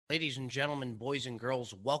Ladies and gentlemen, boys and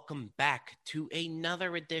girls, welcome back to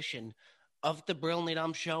another edition of the Brilliant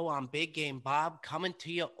Dumb Show. I'm Big Game Bob, coming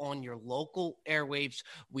to you on your local airwaves.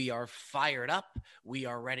 We are fired up. We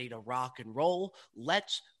are ready to rock and roll.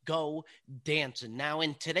 Let's go dancing. Now,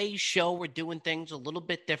 in today's show, we're doing things a little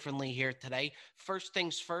bit differently here today. First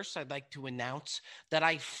things first, I'd like to announce that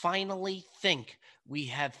I finally think we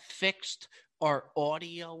have fixed our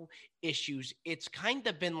audio issues. It's kind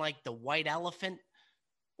of been like the white elephant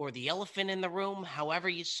or the elephant in the room, however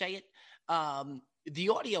you say it. The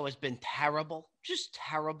audio has been terrible, just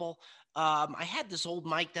terrible. I had this old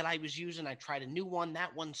mic that I was using. I tried a new one.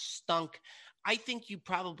 That one stunk. I think you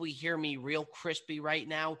probably hear me real crispy right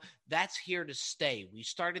now. That's here to stay. We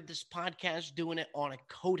started this podcast doing it on a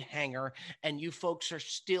coat hanger, and you folks are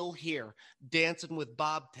still here dancing with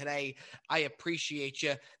Bob today. I appreciate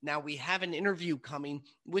you. Now, we have an interview coming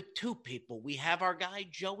with two people. We have our guy,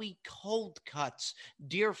 Joey Cold Cuts,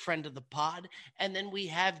 dear friend of the pod, and then we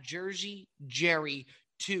have Jersey Jerry,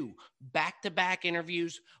 two back-to-back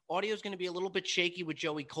interviews. Audio is going to be a little bit shaky with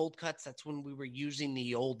Joey Cold Cuts. That's when we were using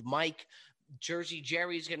the old mic. Jersey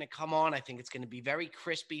Jerry's going to come on. I think it's going to be very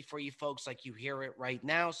crispy for you folks like you hear it right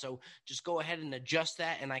now. So just go ahead and adjust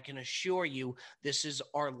that. And I can assure you this is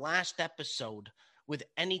our last episode with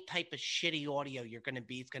any type of shitty audio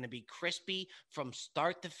it's going to be crispy from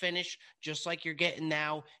start to finish, just like you're getting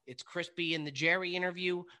now. It's crispy in the Jerry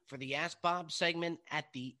interview for the Ask Bob segment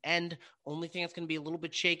at the end. Only thing that's going to be a little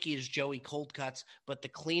bit shaky is Joey Cold Cuts, but the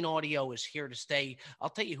clean audio is here to stay. I'll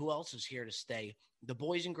tell you who else is here to stay. The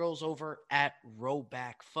boys and girls over at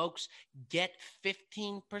Rowback. Folks, get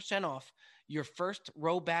 15% off your first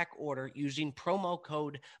Rowback order using promo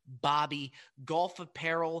code Bobby. Golf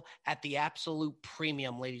apparel at the absolute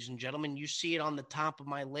premium, ladies and gentlemen. You see it on the top of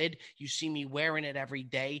my lid. You see me wearing it every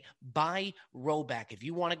day. Buy Rowback. If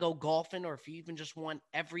you want to go golfing, or if you even just want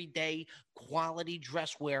everyday quality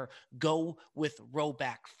dress wear, go with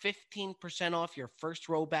Rowback. 15% off your first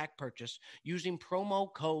Rowback purchase using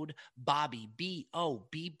promo code Bobby,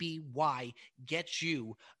 Bobby, gets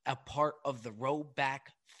you a part of the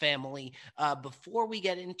Rowback family. Before we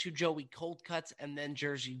get into Joey Cold Cuts and then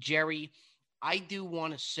Jersey Jerry, I do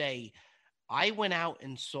want to say I went out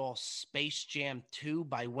and saw Space Jam 2.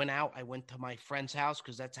 By went out, I went to my friend's house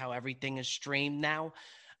because that's how everything is streamed now.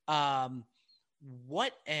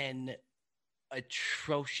 What an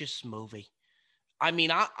atrocious movie. I mean,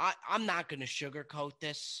 I'm not going to sugarcoat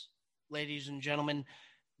this, ladies and gentlemen.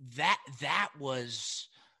 That was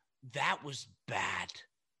bad.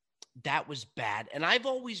 That was bad. And I've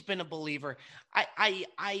always been a believer. I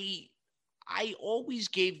always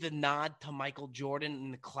gave the nod to Michael Jordan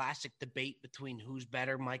in the classic debate between who's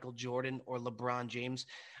better, Michael Jordan or LeBron James.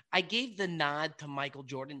 I gave the nod to Michael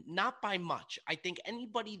Jordan, not by much. I think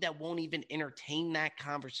anybody that won't even entertain that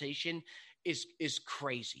conversation is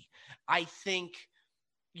crazy. I think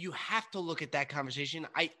you have to look at that conversation.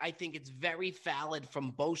 I think it's very valid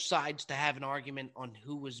from both sides to have an argument on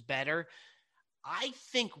who was better. I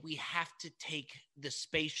think we have to take the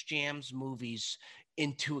Space Jams movies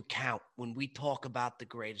into account when we talk about the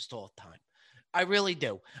greatest all time. I really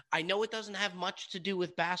do. I know it doesn't have much to do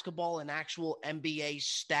with basketball and actual NBA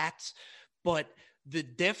stats, but the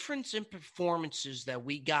difference in performances that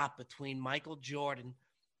we got between Michael Jordan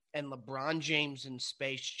and LeBron James in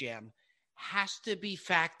Space Jam has to be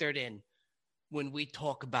factored in when we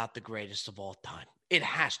talk about the greatest of all time. It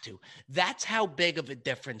has to. That's how big of a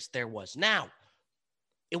difference there was. Now,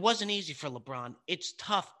 it wasn't easy for LeBron. It's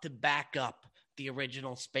tough to back up the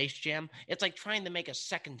original Space Jam. It's like trying to make a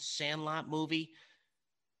second Sandlot movie.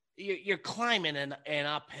 You're climbing an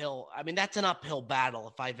uphill. I mean, that's an uphill battle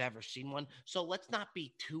if I've ever seen one. So let's not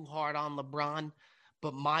be too hard on LeBron.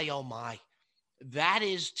 But my, oh my, that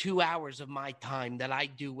is 2 hours of my time that I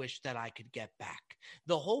do wish that I could get back.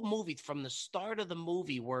 The whole movie, from the start of the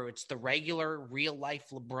movie where it's the regular real-life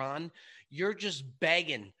LeBron, you're just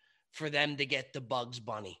begging for them to get to Bugs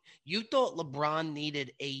Bunny. You thought LeBron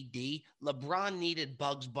needed AD. LeBron needed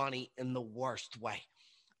Bugs Bunny in the worst way.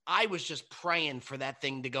 I was just praying for that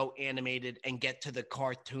thing to go animated and get to the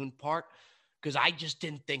cartoon part because I just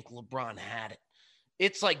didn't think LeBron had it.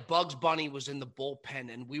 It's like Bugs Bunny was in the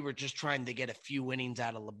bullpen and we were just trying to get a few innings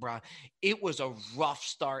out of LeBron. It was a rough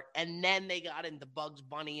start. And then they got into Bugs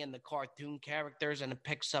Bunny and the cartoon characters and it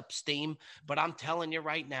picks up steam. But I'm telling you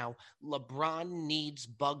right now, LeBron needs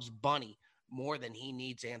Bugs Bunny more than he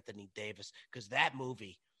needs Anthony Davis because that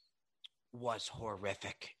movie was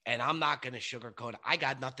horrific. And I'm not going to sugarcoat it. I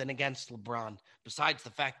got nothing against LeBron besides the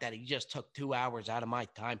fact that he just took 2 hours out of my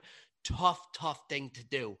time. Tough thing to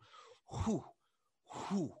do.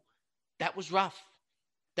 That was rough.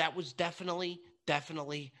 That was definitely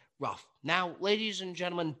definitely rough. Now, ladies and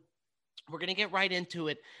gentlemen, we're going to get right into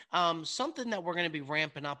it. Something that we're going to be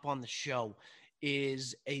ramping up on the show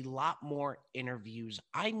is a lot more interviews.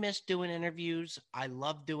 I miss doing interviews. I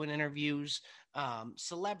love doing interviews.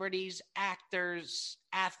 Celebrities, actors,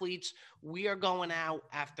 athletes. We are going out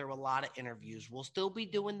after a lot of interviews. We'll still be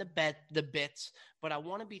doing the bits, but I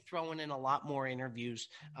want to be throwing in a lot more interviews.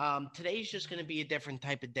 Today's just going to be a different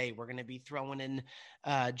type of day. We're going to be throwing in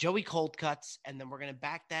Joey Coldcuts, and then we're going to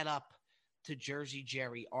back that up to Jersey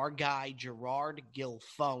Jerry, our guy, Gerard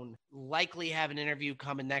Gilfone. Likely have an interview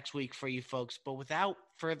coming next week for you folks. But without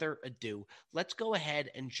further ado, let's go ahead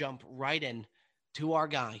and jump right in to our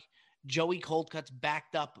guy, Joey Coldcuts,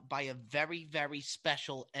 backed up by a very, very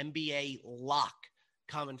special NBA lock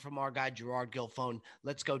coming from our guy, Gerard Gilfone.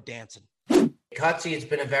 Let's go dancing. Cutsy, it's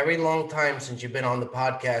been a very long time since you've been on the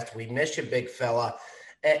podcast. We miss you, big fella.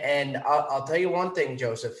 And I'll tell you one thing,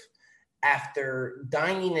 Joseph. After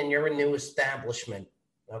dining in your new establishment,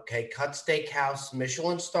 okay, Cut Steakhouse,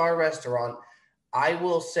 Michelin star restaurant, I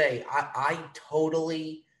will say I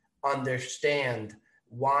totally understand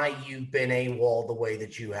why you've been AWOL the way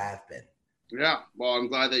that you have been. Yeah, well, I'm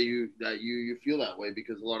glad that you feel that way,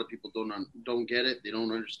 because a lot of people don't get it. They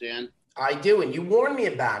don't understand. I do, and you warned me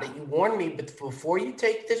about it. You warned me, but before you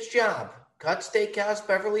take this job, Cut Steakhouse,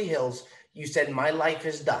 Beverly Hills, you said my life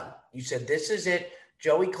is done. You said this is it.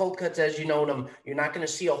 Joey Coldcuts, as you know them, you're not going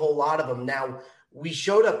to see a whole lot of them. Now, we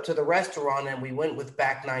showed up to the restaurant and we went with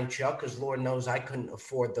Back Nine Chuck, because Lord knows I couldn't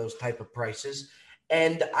afford those type of prices.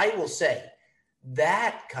 And I will say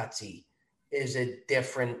that, Cutsy, is a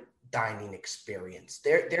different dining experience.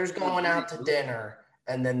 There's going out to dinner,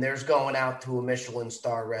 and then there's going out to a Michelin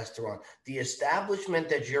star restaurant. The establishment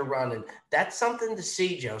that you're running, that's something to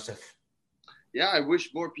see, Joseph. Yeah, I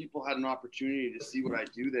wish more people had an opportunity to see what I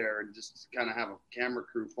do there and just kind of have a camera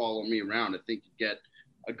crew follow me around. I think you'd get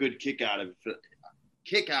a good kick out of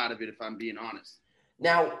it, if I'm being honest.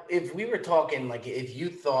 Now, if we were talking, like, if you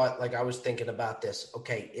thought, like I was thinking about this,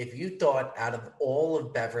 okay, if you thought out of all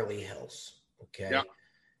of Beverly Hills, okay, yeah,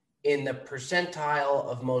 in the percentile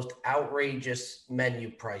of most outrageous menu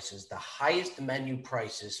prices, the highest menu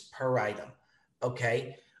prices per item,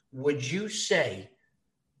 okay, would you say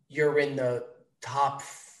you're in the top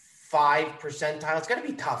 5 percentile? It's got to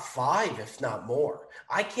be top 5, if not more.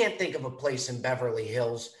 I can't think of a place in Beverly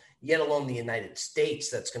Hills, yet alone the United States,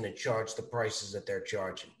 that's going to charge the prices that they're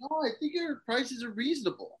charging. No, I think your prices are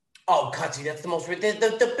reasonable. Oh, Cutsy, that's the most.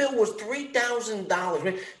 The bill was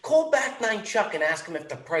 $3,000. Call Back Nine Chuck and ask him if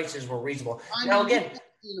the prices were reasonable. Now, again,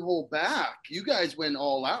 you didn't hold back. You guys went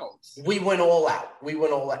all out. We went all out.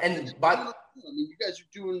 And you guys are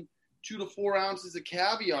doing 2 to 4 ounces of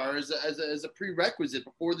caviar as a prerequisite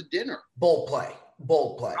before the dinner. Bold play.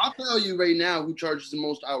 I'll tell you right now who charges the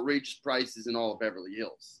most outrageous prices in all of Beverly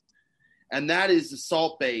Hills. And that is the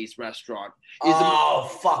Salt Bae's restaurant.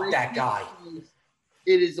 Fuck that guy.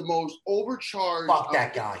 It is the most overcharged. Fuck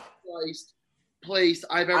that guy. Priced place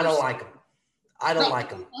I've ever seen. I don't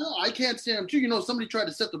like him. I can't stand him too. You know, somebody tried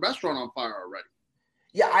to set the restaurant on fire already.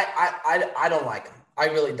 Yeah, I don't like him. I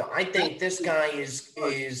really don't. I think this guy is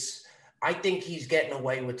I think he's getting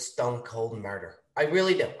away with stone cold murder. I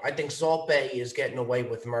really do. I think Salt Bae is getting away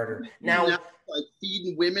with murder. Now, like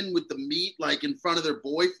feeding women with the meat, like in front of their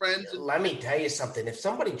boyfriends. Let me tell you something. If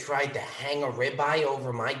somebody tried to hang a ribeye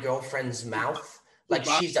over my girlfriend's mouth, like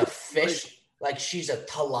she's a fish, like she's a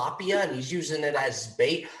tilapia, and he's using it as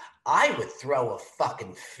bait, I would throw a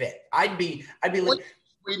fucking fit. I'd be like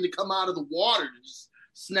waiting to come out of the water to just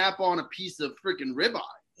snap on a piece of freaking ribeye.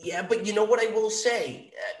 Yeah, but you know what I will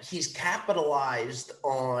say? He's capitalized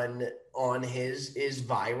on his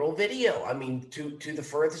viral video. I mean, to the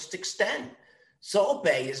furthest extent. Salt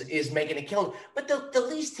Bae is making a killing. But the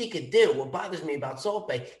least he could do, what bothers me about Salt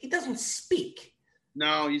Bae, he doesn't speak.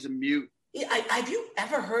 No, he's a mute. Have you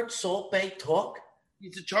ever heard Salt Bae talk?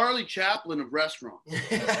 He's a Charlie Chaplin of restaurants.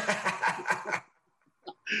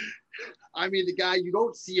 I mean, the guy, you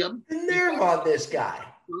don't see him. The nerve on this guy.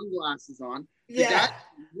 Sunglasses on. Yeah.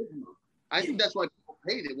 I think that's why people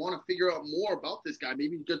pay. They want to figure out more about this guy.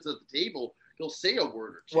 Maybe he gets at the table, he'll say a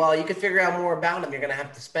word or two. Well, you can figure out more about him. You're going to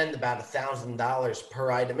have to spend about $1,000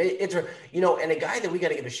 per item. And a guy that we got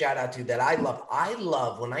to give a shout out to that I love. I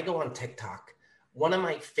love when I go on TikTok, one of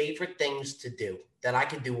my favorite things to do that I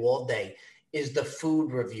can do all day is the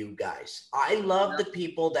food review guys. I love the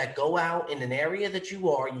people that go out in an area that you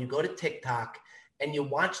are, and you go to TikTok and you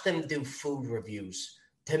watch them do food reviews.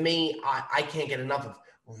 To me, I can't get enough of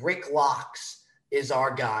Rick Locks is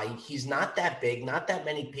our guy. He's not that big. Not that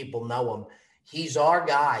many people know him. He's our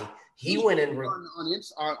guy. He went in not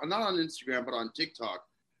on Instagram, but on TikTok.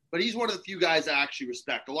 but he's one of the few guys I actually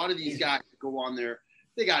respect. A lot of these guys that go on there,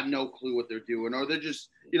 they got no clue what they're doing, or they're just,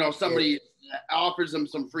 somebody offers them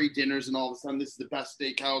some free dinners, and all of a sudden, this is the best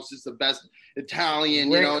steakhouse, this is the best Italian.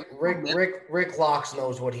 Rick Locks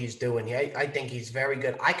knows what he's doing. I think he's very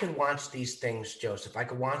good. I could watch these things, Joseph. I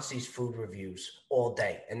could watch these food reviews all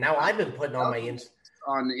day, and now I've been putting on my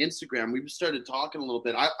on Instagram. We started talking a little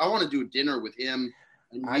bit. I want to do a dinner with him.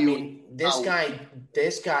 This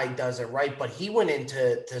guy does it right, but he went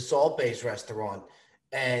into Salt Bay's restaurant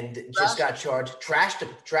and just got charged,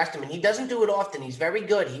 trashed him, and he doesn't do it often. He's very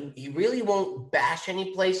good. He really won't bash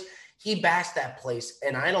any place. He bashed that place,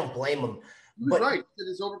 and I don't blame him. But right, it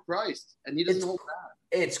is overpriced, and he doesn't hold back.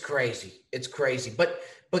 It's crazy. But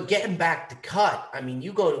getting back to Cut, I mean,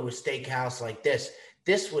 you go to a steakhouse like this.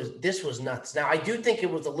 This was nuts. Now, I do think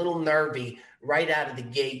it was a little nervy right out of the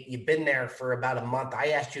gate. You've been there for about a month. I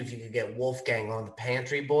asked you if you could get Wolfgang on the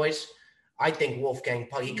Pantry Boys. I think Wolfgang,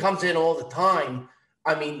 he comes in all the time.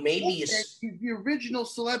 I mean, maybe he's the original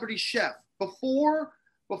celebrity chef before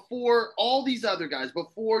all these other guys,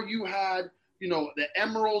 before you had, the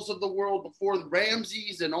Emeralds of the world, before the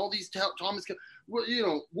Ramses and all these Thomas,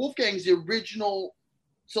 Wolfgang's the original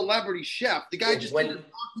celebrity chef. The guy just did a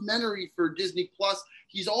documentary for Disney Plus.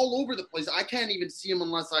 He's all over the place. I can't even see him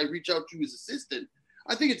unless I reach out to his assistant.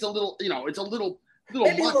 I think it's a little, maybe a little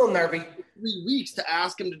nervy. 3 weeks to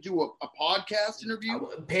ask him to do a podcast interview.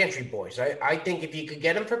 Pantry Boys. I think if you could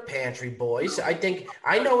get him for Pantry Boys,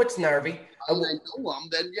 I know it's nervy. I know him,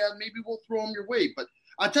 then yeah, maybe we'll throw him your way. But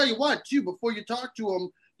I'll tell you what, too, before you talk to him,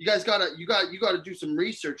 you guys gotta do some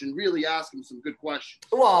research and really ask him some good questions.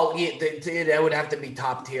 Well, yeah, that would have to be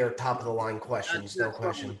top tier, top of the line questions, no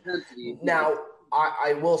question. Now,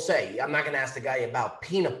 I will say, I'm not going to ask the guy about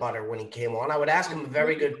peanut butter when he came on. I would ask him a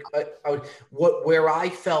very good where I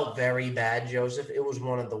felt very bad, Joseph. It was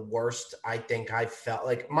one of the worst. I think I felt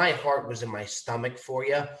like my heart was in my stomach for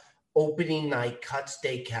you. Opening night, Cut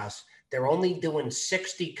Steakhouse. They're only doing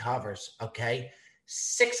 60 covers, okay?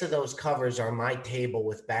 6 of those covers are my table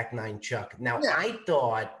with Back Nine Chuck. Now, yeah. I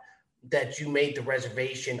thought that you made the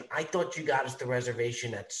reservation. I thought you got us the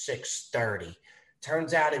reservation at 6:30.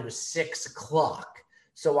 Turns out it was 6 o'clock.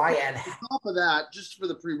 So I had on top of that, just for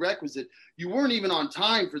the prerequisite, you weren't even on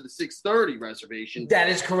time for the 6:30 reservation. That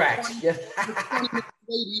is correct. 20 minutes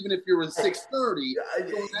late, even if you were 6:30, so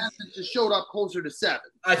in essence, just showed up closer to 7.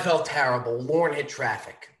 I felt terrible. Lauren hit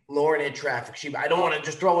traffic. I don't want to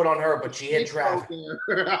just throw it on her, but she hit traffic.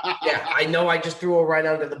 Yeah, I know. I just threw her right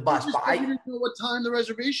under the bus, but I didn't know what time the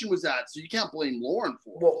reservation was at, so you can't blame Lauren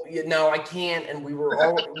for it. Well, no, I can't. And we were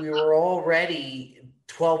already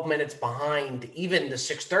 12 minutes behind even the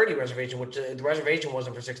 6:30 reservation, which the reservation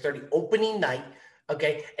wasn't for 6:30 opening night.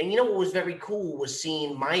 Okay, and you know what was very cool was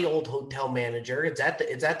seeing my old hotel manager. It's at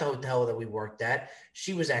the hotel that we worked at.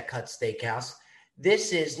 She was at Cut Steakhouse.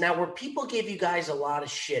 This is now where people give you guys a lot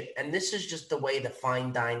of shit, and this is just the way the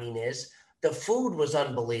fine dining is. The food was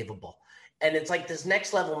unbelievable, and it's like this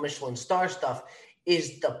next level Michelin star stuff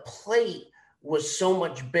is the plate was so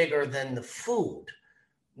much bigger than the food.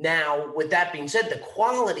 Now, with that being said, the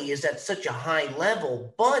quality is at such a high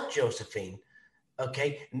level, but Josephine,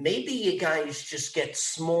 okay, maybe you guys just get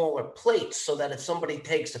smaller plates so that if somebody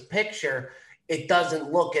takes a picture, it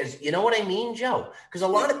doesn't look as, you know what I mean, Joe? Because a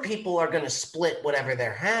lot of people are going to split whatever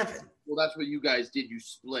they're having. Well, that's what you guys did. You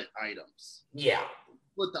split items. Yeah.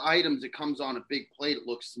 Split the items. It comes on a big plate. It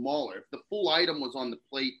looks smaller. If the full item was on the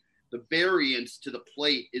plate, the variance to the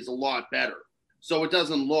plate is a lot better. So it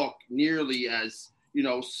doesn't look nearly as,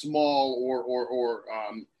 small or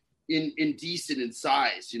indecent in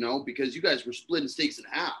size, because you guys were splitting steaks in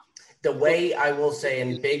half. The way I will say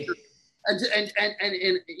in big.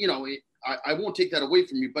 I won't take that away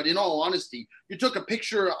from you, but in all honesty, you took a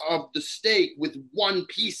picture of the steak with one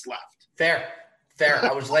piece left. Fair.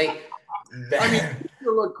 I was late. I mean,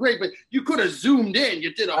 you look great, but you could have zoomed in.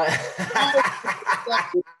 You did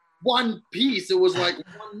one piece. It was like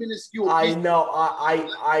one minuscule piece. I know.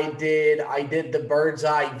 I did the bird's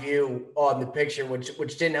eye view on the picture,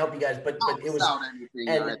 which didn't help you guys, but it was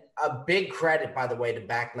a big credit, by the way, to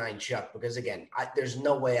Back Nine Chuck, because again, there's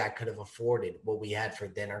no way I could have afforded what we had for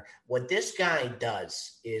dinner. What this guy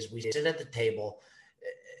does is we sit at the table.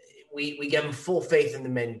 We give him full faith in the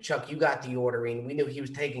menu. Chuck, you got the ordering. We knew he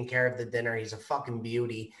was taking care of the dinner. He's a fucking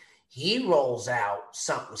beauty. He rolls out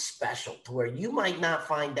something special to where you might not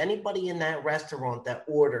find anybody in that restaurant that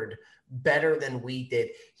ordered better than we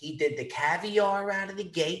did. He did the caviar out of the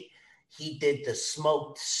gate. He did the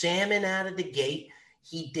smoked salmon out of the gate.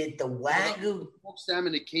 He did the Wagyu. Smoked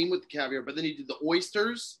salmon that came with the caviar, but then he did the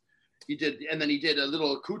oysters. And then he did a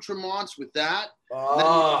little accoutrements with that.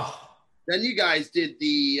 Oh. Then you guys did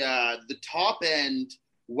the top end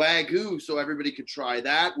Wagyu, so everybody could try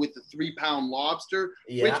that with the 3-pound lobster,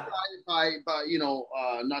 which by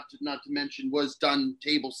not to mention was done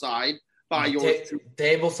tableside by yours.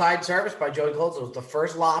 Tableside service by Joey Coles. It was the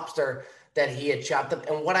first lobster that he had chopped up.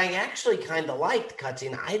 And what I actually kind of liked, Cutsy,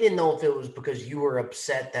 and I didn't know if it was because you were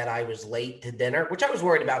upset that I was late to dinner, which I was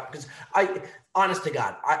worried about because honest to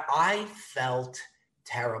God, I felt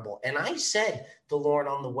terrible. And I said to Lauren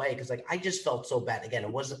on the way, because I just felt so bad. Again,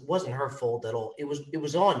 it wasn't her fault at all. It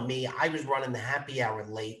was on me. I was running the happy hour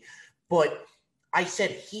late. But I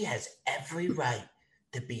said he has every right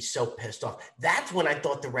to be so pissed off. That's when I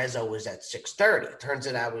thought the rezo was at 6:30. Turns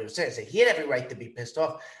out we were saying he had every right to be pissed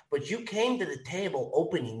off. But you came to the table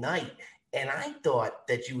opening night, and I thought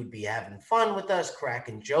that you would be having fun with us,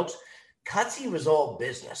 cracking jokes. Cutsy was all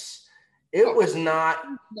business. It was not.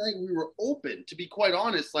 We were open, to be quite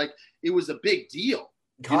honest. Like, it was a big deal.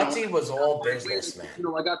 Cutsy was all business, man.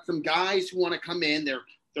 I got some guys who want to come in.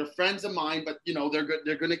 They're friends of mine, but they're good.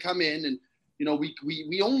 They're going to come in, and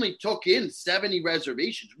we only took in 70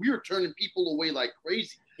 reservations. We were turning people away like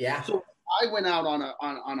crazy. Yeah. So I went out on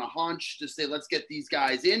a hunch to say, let's get these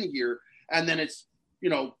guys in here, and then it's.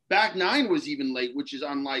 Back nine was even late, which is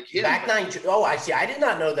unlike him. Back nine. Oh, I see. I did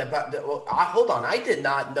not know that. Hold on. I did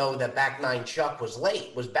not know that back nine Chuck was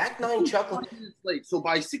late. Was back nine Chuck late? So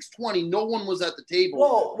by 6:20, no one was at the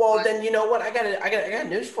table. Well, then you know what? I got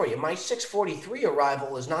news for you. My 6:43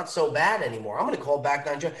 arrival is not so bad anymore. I'm going to call back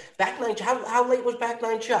nine Chuck. Back nine. How late was back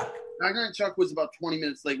nine Chuck? Back nine Chuck was about 20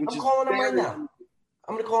 minutes late. I'm calling him right now.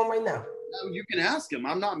 I'm going to call him right now. You can ask him.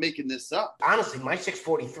 I'm not making this up. Honestly, my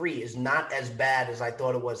 6:43 is not as bad as I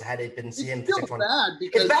thought it was had it been him. It's still bad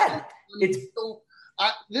because it's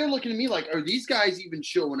bad. They're looking at me like, are these guys even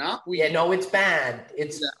showing up? No, it's bad.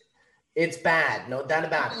 It's bad. No doubt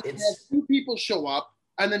about it. It's 2 people show up,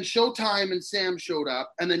 and then Showtime and Sam showed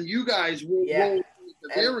up, and then you guys roll.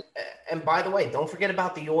 And by the way, don't forget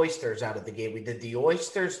about the oysters out of the gate. We did the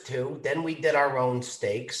oysters too. Then we did our own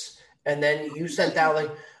steaks, and then you sent out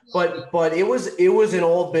But it was an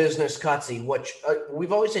all business Cutsy, which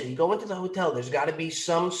we've always said, you go into the hotel, there's got to be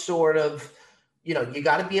some sort of, you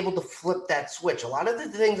got to be able to flip that switch. A lot of the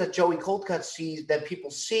things that Joey Cold Cut sees, that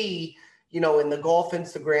people see, in the golf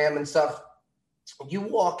Instagram and stuff, you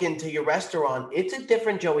walk into your restaurant, it's a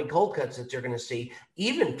different Joey Cold Cuts that you're going to see,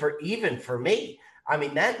 even for me. I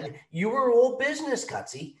mean, that you were all business,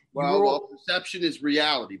 Cutsy. Well, perception is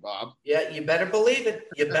reality, Bob. Yeah, you better believe it.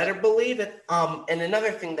 You better believe it. And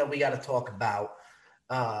another thing that we got to talk about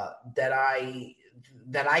that I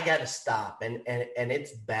got to stop, and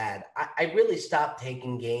it's bad. I really stopped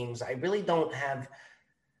taking games. I really don't have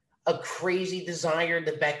a crazy desire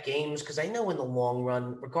to bet games because I know in the long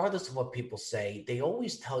run, regardless of what people say, they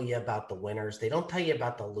always tell you about the winners. They don't tell you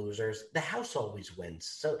about the losers. The house always wins.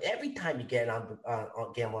 So every time you get on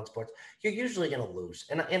Gamble on Sports, you're usually going to lose.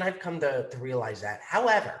 And I've come to realize that.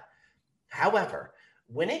 However,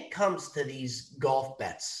 when it comes to these golf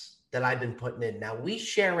bets that I've been putting in, now we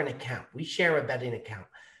share an account. We share a betting account.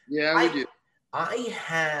 Yeah, we do. I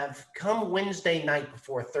have come Wednesday night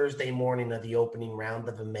before Thursday morning of the opening round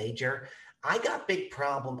of a major. I got big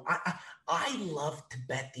problem. I love to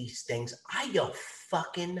bet these things. I go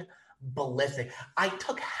fucking ballistic. I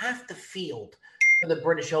took half the field for the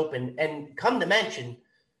British Open, and come to mention,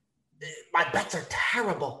 my bets are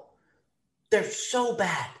terrible. They're so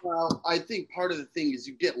bad. Well, I think part of the thing is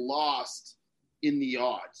you get lost in the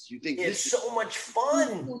odds. You think it's so much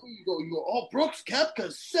fun. You go, oh, Brooks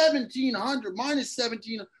Koepka's 1,700 minus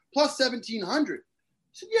 17 plus 1,700.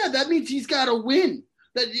 So yeah, that means he's got to win.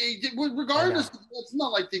 That regardless, it's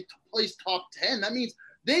not like they place top 10. That means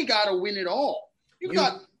they got to win it all. You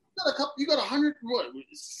got 100,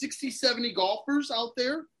 60, 70 golfers out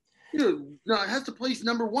there. It has to place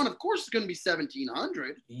number one. Of course, it's going to be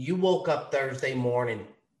 1,700. You woke up Thursday morning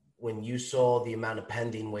when you saw the amount of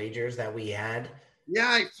pending wagers that we had. Yeah,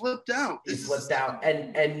 I flipped out.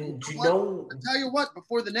 And I'll tell you what,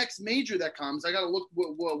 before the next major that comes, I got to look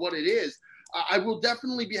what it is. I will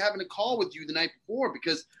definitely be having a call with you the night before,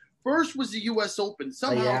 because first was the U.S. Open.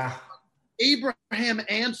 Somehow Abraham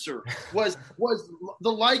Answer was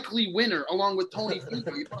the likely winner, along with Tony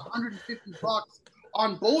Finau. You put $150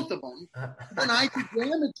 on both of them. Then I did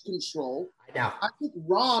Damage Control. I took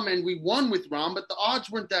Rahm, and we won with Rahm, but the odds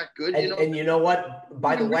weren't that good. And you know what?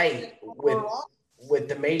 By the way, with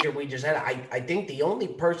the major we just had, I think the only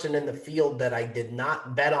person in the field that I did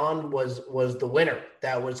not bet on was the winner.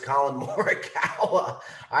 That was Colin Morikawa.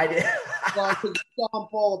 I did. Well, because you saw him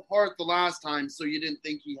fall apart the last time, so you didn't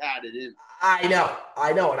think he had it in. I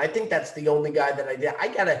know, and I think that's the only guy that I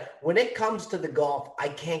did. When it comes to the golf, I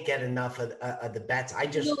can't get enough of the bets. I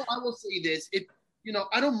will say this: if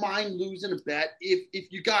I don't mind losing a bet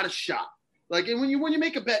if you got a shot. Like, and when you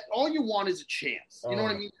make a bet, all you want is a chance. You know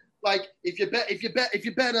what I mean? Like, if you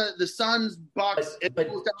bet the Suns, Bucks. But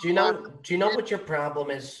do you know what your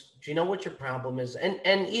problem is? Do you know what your problem is?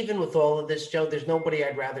 And even with all of this, Joe, there's nobody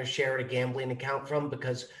I'd rather share a gambling account from,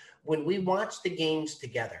 because when we watch the games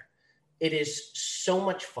together, it is so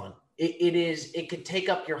much fun. It could take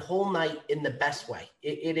up your whole night in the best way.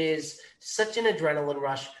 It is such an adrenaline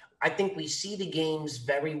rush. I think we see the games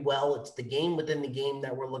very well. It's the game within the game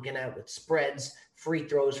that we're looking at with spreads, free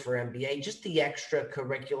throws for NBA, just the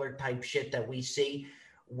extracurricular type shit that we see.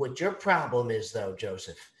 What your problem is, though,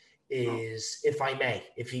 Joseph, is, if I may,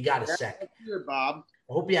 if you got a sec. Here, Bob.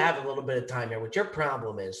 I hope you have a little bit of time here. What your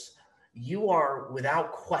problem is, you are,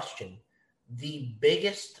 without question, the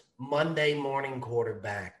biggest Monday morning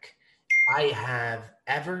quarterback I have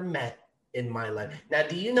ever met in my life. Now,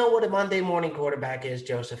 do you know what a Monday morning quarterback is,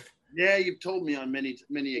 Joseph? Yeah, you've told me on many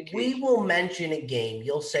occasions. We will mention a game.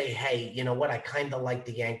 You'll say, hey, you know what? I kind of like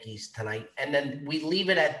the Yankees tonight. And then we leave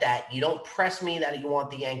it at that. You don't press me that you want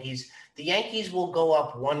the Yankees. The Yankees will go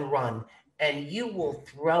up 1 run, and you will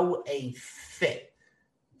throw a fit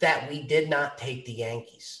that we did not take the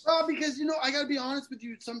Yankees. Because, I got to be honest with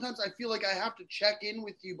you. Sometimes I feel like I have to check in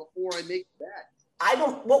with you before I make a bet. I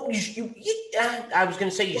don't. Well, I was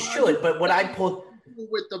going to say you should, but what I pulled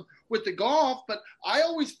with the golf, but I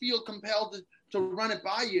always feel compelled to run it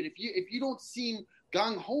by you. And if you don't seem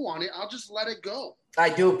gung ho on it, I'll just let it go. I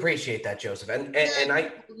do appreciate that, Joseph, and I.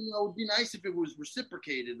 It would be nice if it was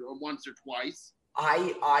reciprocated once or twice.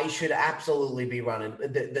 I should absolutely be running.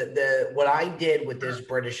 The what I did with this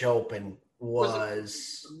British Open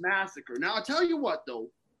was a massacre. Now I'll tell you what,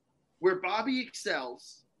 though, where Bobby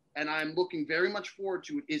excels, and I'm looking very much forward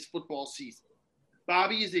to it, is football season.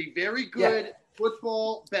 Bobby is a very good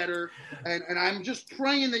football bettor, and I'm just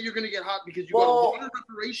praying that you're going to get hot, because you've got a lot of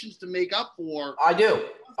reparations to make up for. I do,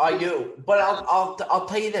 but I'll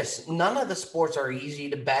tell you this: none of the sports are easy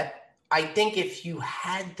to bet. I think if you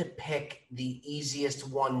had to pick the easiest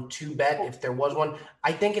one to bet, if there was one,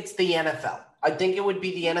 I think it's the NFL. I think it would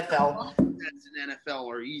be the NFL. Prop bets in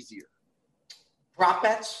NFL are easier. Prop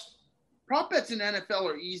bets? Prop bets in NFL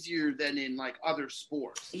are easier than in other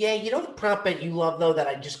sports. Yeah, the prop bet you love, though, that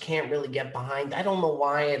I just can't really get behind. I don't know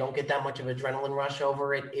why I don't get that much of adrenaline rush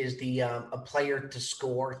over it, is the a player to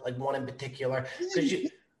score, like one in particular. Because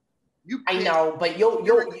I know, but you'll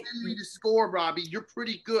Henry to score, Robbie. You're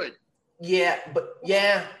pretty good. Yeah, but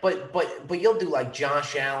you'll do like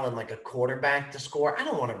Josh Allen, like a quarterback to score. I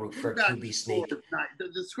don't want to root for a QB sneak.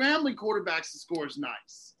 The scrambling quarterbacks to score is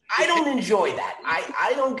nice. I don't enjoy that.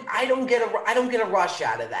 I don't get a rush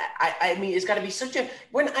out of that. I mean, it's got to be such a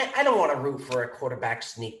I don't want to root for a quarterback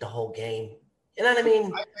sneak the whole game. You know what I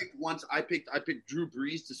mean? I picked Drew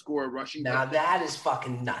Brees to score a rushing. Now that is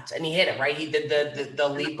fucking nuts, and he hit it right. He did the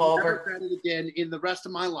leap over. I've never done it again in the rest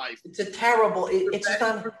of my life. It's a terrible. It's just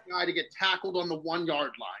not a guy to get tackled on the 1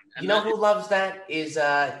 yard line. You know who loves that is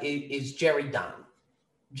Jerry Don.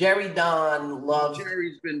 Jerry Don loves.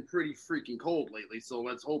 Jerry's been pretty freaking cold lately, so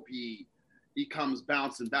let's hope he comes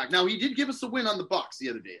bouncing back. Now he did give us a win on the Bucks the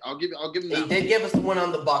other day. I'll give him that. He did give us the win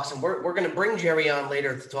on the Bucks, and we're going to bring Jerry on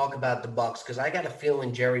later to talk about the Bucks, because I got a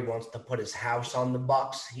feeling Jerry wants to put his house on the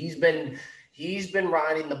Bucks. He's been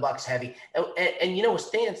riding the Bucks heavy, and a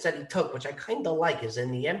stance that he took, which I kind of like, is in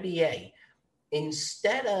the NBA,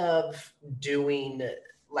 instead of doing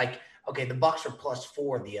the Bucks were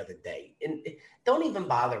 +4 the other day, and don't even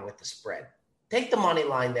bother with the spread. Take the money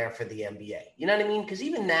line there for the NBA. You know what I mean? Because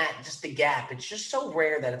even that, just the gap, it's just so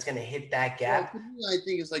rare that it's going to hit that gap. Well, I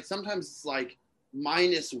think it's sometimes it's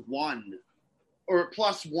 -1 or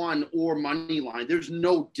 +1 or money line. There's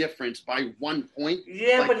no difference by 1 point.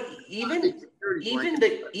 Yeah, but even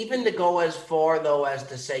to go as far, though, as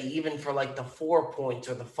to say even for the 4 points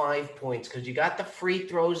or the 5 points, because you got the free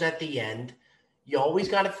throws at the end. You always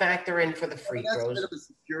got to factor in for the free throws. That's a bit of a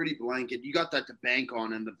security blanket. You got that to bank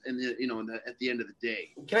on, at the end of the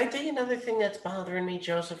day. Can I tell you another thing that's bothering me,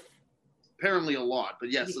 Joseph? Apparently a lot, but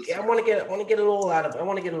yes. I want to get it all out of. I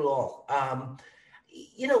want to get it all. I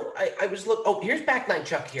was here's Back Nine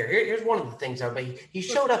Chuck here. Here's one of the things he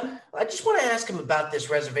showed up. I just want to ask him about this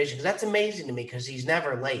reservation, because that's amazing to me, because he's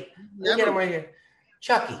never late. Let me get him right here,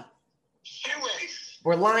 Chucky. Anyways.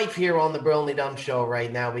 We're live here on the Brilliantly Dumb Show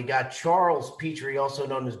right now. We got Charles Petrie, also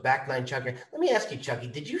known as Back Nine Chucker. Let me ask you, Chucky,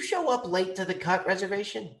 did you show up late to the cut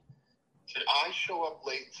reservation? Did I show up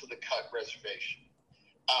late to the cut reservation?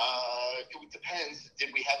 It depends. Did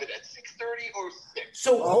we have it at 6:30 or 6?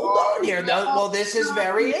 So hold on here. No, well, this is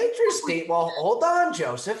very interesting. Well, hold on,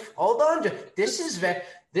 Joseph. Hold on. This is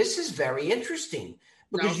very interesting.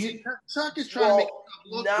 Because Chuck is trying to make it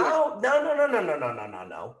look good.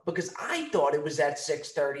 No. Because I thought it was at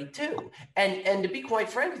 6:32. And to be quite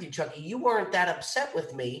frank with you, Chucky, you weren't that upset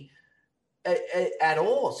with me at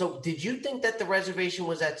all. So did you think that the reservation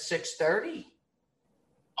was at 6:30?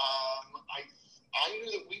 I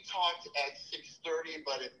knew that we talked at 6:30,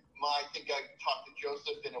 but I think I talked to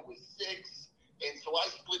Joseph and it was 6. And so I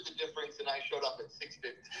split the difference and I showed up at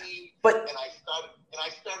 6:15. And I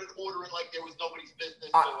started ordering like there was nobody's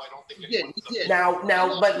business. So I don't think it did.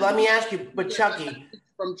 Now, but let me ask you, but Chucky.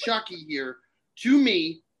 From Chucky here to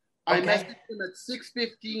me, I messaged him at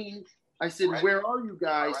 6:15. I said, "Where are you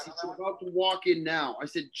guys?" He said, "About to walk in now." I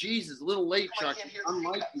said, "Jesus, a little late, Chucky. I'm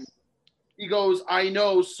like you." He goes, "I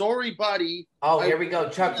know. Sorry, buddy." Oh, here we go.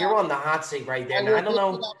 Chuck, you're on the hot seat right there. Now, I don't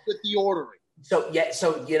know. With the ordering. So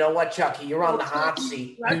you know what, Chucky? You're on the hot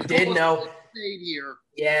seat. You did know. Here.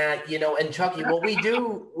 Yeah, and Chucky, what we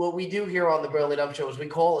do here on the Brilliantly Dumb Show is we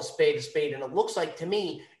call a spade, and it looks like to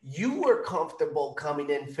me you were comfortable coming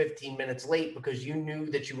in 15 minutes late because you knew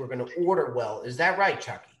that you were going to order well. Is that right,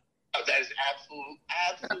 Chucky? That is absolutely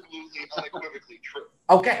unequivocally true.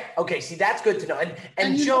 Okay. See, that's good to know.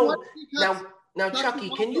 And Joe, now, Chucky,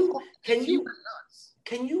 can you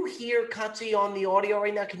hear Cutsy on the audio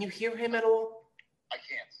right now? Can you hear him at all? I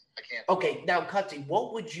can't. Okay, now Cutsy,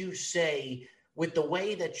 what would you say with the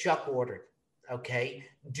way that Chuck ordered? Okay,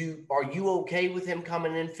 are you okay with him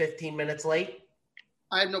coming in 15 minutes late?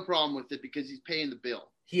 I have no problem with it because he's paying the bill.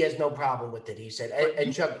 He has no problem with it, he said.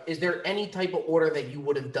 And Chuck, is there any type of order that you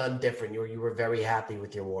would have done different or you were very happy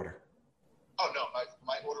with your order? Oh, no,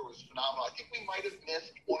 my order was phenomenal. I think we might have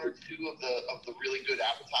missed 1 or 2 of the really good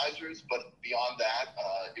appetizers, but beyond that,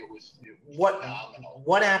 it was phenomenal.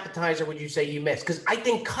 What appetizer would you say you missed? Because I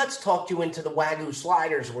think Cuts talked you into the Wagyu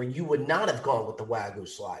sliders where you would not have gone with the Wagyu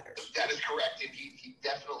sliders. That is correct, and he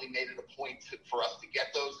definitely made it a point for us to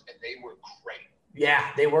get those, and they were great.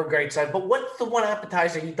 Yeah, they were great. But what's the one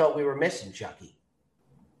appetizer you thought we were missing, Chucky?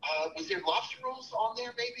 Was there lobster rolls on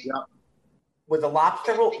there, maybe? Yeah. With the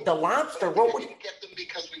lobster roll? The lobster roll? We didn't get them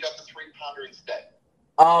because we got the 3-pounder instead.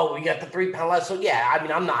 Oh, we got the 3-pound. So yeah, I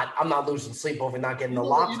mean, I'm not losing sleep over not getting the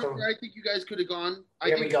lobster. I think you guys could have gone.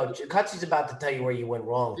 Here we go. Cutsy's about to tell you where you went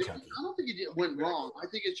wrong, Chucky. I don't think it went wrong. I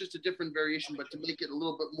think it's just a different variation, but to make it a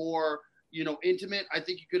little bit more, intimate, I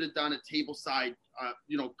think you could have done a table side,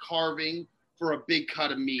 carving for a big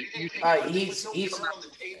cut of meat. He's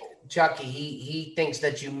Chucky. He thinks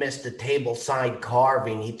that you missed the table side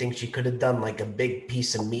carving. He thinks you could have done like a big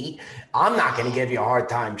piece of meat. I'm not going to give you a hard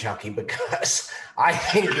time, Chucky, because I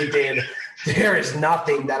think you did. There is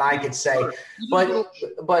nothing that I could say.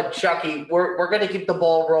 But Chucky, we're going to keep the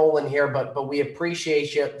ball rolling here. But we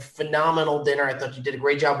appreciate you. Phenomenal dinner. I thought you did a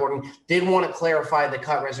great job ordering. Did want to clarify the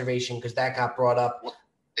cut reservation because that got brought up.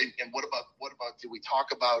 And what about? Did we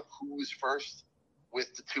talk about who was first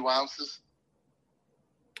with the 2 ounces?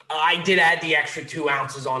 I did add the extra 2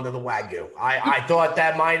 ounces onto the Wagyu. I thought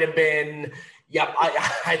that might have been. Yep,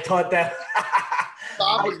 I thought that.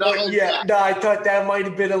 I thought that might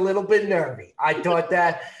have been a little bit nervy. I thought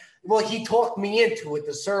that. Well, he talked me into it.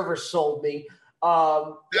 The server sold me.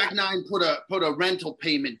 Back Nine put a rental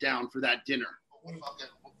payment down for that dinner. What about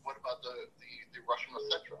the Russian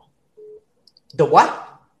Rossetto? The what?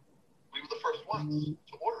 We were the first ones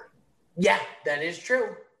to order it. Yeah, that is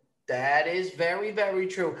true. That is very, very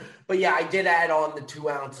true. But yeah, I did add on the 2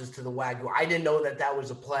 ounces to the Wagyu. I didn't know that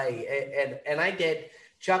was a play, and I did.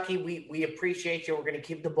 Chucky, we appreciate you. We're going to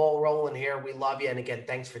keep the ball rolling here. We love you, and again,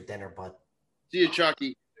 thanks for dinner, bud. See you,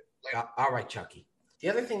 Chucky. All right, Chucky. The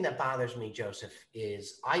other thing that bothers me, Joseph,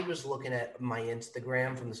 is I was looking at my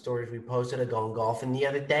Instagram from the stories we posted of going golfing the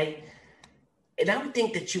other day. And I would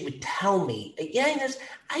think that you would tell me,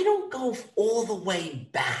 I don't go all the way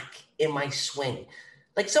back in my swing.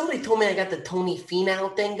 Like somebody told me I got the Tony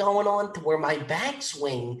Finau thing going on to where my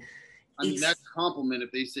backswing. I mean, that's a compliment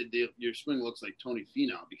if they said your swing looks like Tony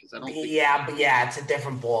Finau because I don't think. Yeah, but it's a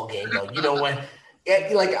different ball game though. You know what?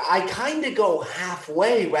 Like I kind of go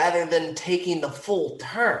halfway rather than taking the full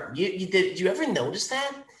turn. Did you ever notice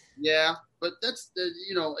that? Yeah. But that's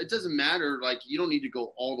it doesn't matter. Like you don't need to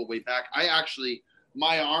go all the way back. I actually,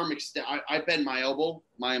 my arm extend. I bend my elbow,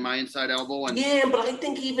 my inside elbow. And yeah, but I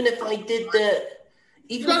think even if I did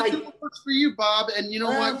do what works for you, Bob. And you know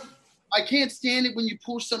what? I can't stand it when you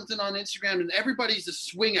post something on Instagram and everybody's a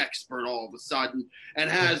swing expert all of a sudden and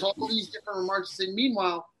has all these different remarks to say.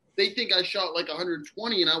 Meanwhile, they think I shot like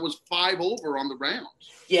 120 and I was 5 over on the rounds.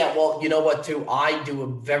 Yeah, well, you know what, too? I do a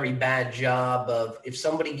very bad job of, if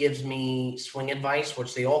somebody gives me swing advice,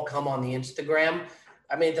 which they all come on the Instagram,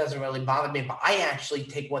 I mean, it doesn't really bother me, but I actually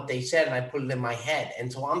take what they said and I put it in my head.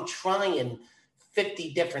 And so I'm trying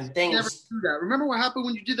 50 different things. Never do that. Remember what happened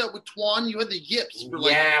when you did that with Twan? You had the yips. For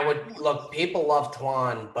Look, people love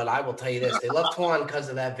Twan, but I will tell you this. They love Twan because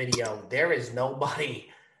of that video. There is nobody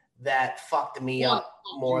that fucked me up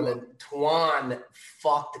more than Twan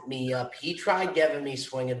fucked me up. He tried giving me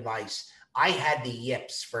swing advice. I had the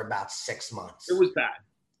yips for about 6 months. It was bad.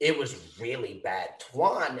 It was really bad.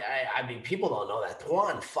 Twan, I mean, people don't know that.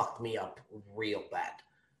 Twan fucked me up real bad.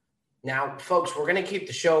 Now, folks, we're going to keep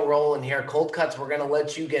the show rolling here. Cold Cuts, we're going to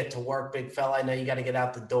let you get to work, big fella. I know you got to get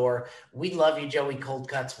out the door. We love you, Joey Cold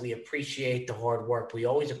Cuts. We appreciate the hard work. We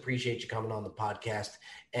always appreciate you coming on the podcast.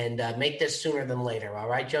 And make this sooner than later. All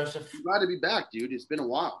right, Joseph? I'm glad to be back, dude. It's been a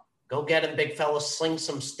while. Go get him, big fella. Sling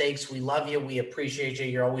some steaks. We love you. We appreciate you.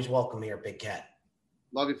 You're always welcome here, big cat.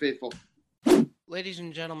 Love you, faithful. Ladies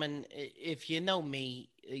and gentlemen, if you know me,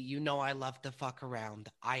 you know I love to fuck around.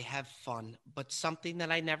 I have fun, but something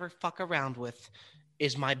that I never fuck around with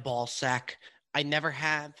is my ball sack. I never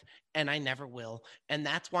have, and I never will. And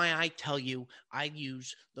that's why I tell you I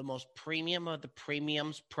use the most premium of the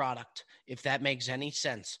premiums product, if that makes any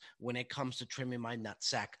sense, when it comes to trimming my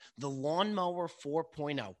nutsack. The Lawnmower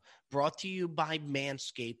 4.0, brought to you by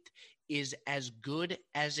Manscaped, is as good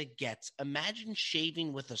as it gets. Imagine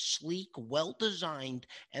shaving with a sleek, well-designed,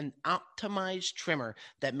 and optimized trimmer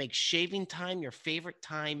that makes shaving time your favorite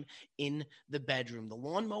time in the bedroom. The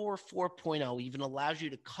Lawnmower 4.0 even allows you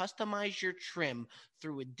to customize your trim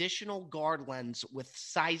through additional guard lens with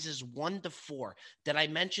sizes 1 to 4. Did I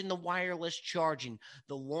mention the wireless charging?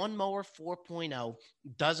 The Lawnmower 4.0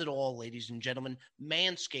 does it all, ladies and gentlemen.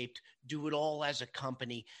 Manscaped, do it all as a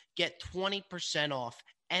company. Get 20% off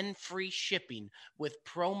and free shipping with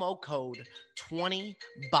promo code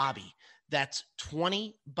 20Bobby. That's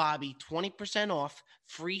 20Bobby, 20% off,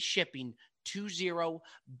 free shipping,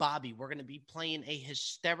 20Bobby. We're going to be playing a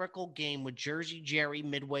hysterical game with Jersey Jerry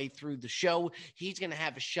midway through the show. He's going to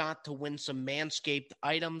have a shot to win some Manscaped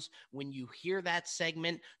items. When you hear that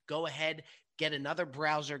segment, go ahead, get another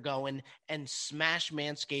browser going and smash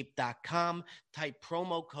manscaped.com. Type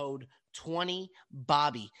promo code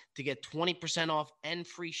 20Bobby to get 20% off and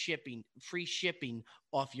free shipping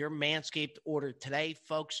off your Manscaped order today,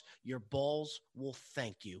 folks. Your balls will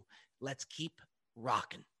thank you. Let's keep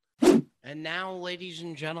rocking. And now, ladies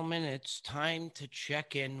and gentlemen, it's time to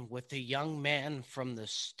check in with a young man from the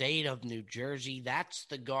state of New Jersey. That's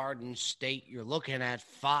the Garden State. You're looking at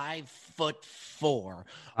 5'4",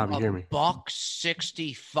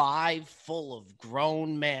 $165, full of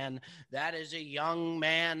grown man. That is a young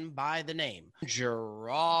man by the name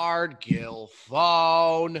Gerard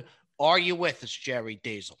Gilfone. Are you with us, Jerry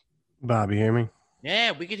Diesel? Bob, you hear me?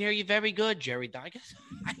 Yeah, we can hear you very good, Jerry.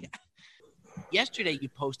 Yesterday, you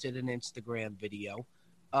posted an Instagram video,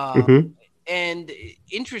 and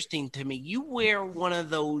interesting to me, you wear one of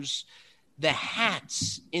the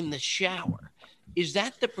hats in the shower. Is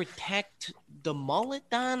that to protect the mullet,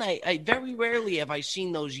 Don? I very rarely have I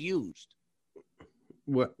seen those used.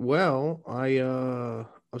 Well, I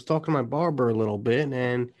was talking to my barber a little bit,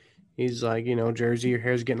 and he's like, Jersey, your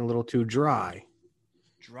hair's getting a little too dry.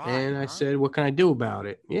 And I said, what can I do about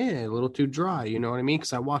it? Yeah, a little too dry. You know what I mean?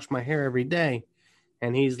 Because I wash my hair every day.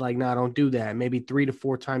 And he's like, nah, don't do that. Maybe 3 to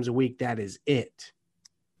 4 times a week. That is it.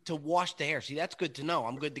 To wash the hair. See, that's good to know.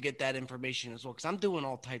 I'm good to get that information as well because I'm doing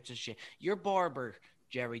all types of shit. Your barber,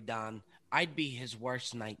 Jerry Don, I'd be his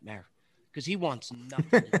worst nightmare because he wants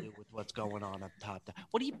nothing to do with what's going on up top.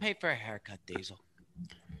 What do you pay for a haircut, Diesel?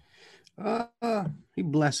 He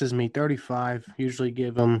blesses me. 35. Usually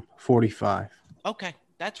give him 45. Okay.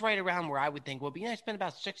 That's right around where I would think, well, be nice to spend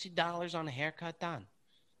about $60 on a haircut, Don.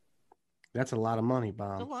 That's a lot of money,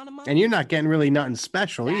 Bob. That's a lot of money. And you're not getting really nothing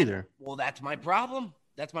special either. Well, that's my problem.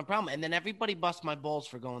 That's my problem. And then everybody busts my balls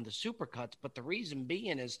for going to Supercuts. But the reason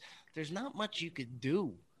being is there's not much you could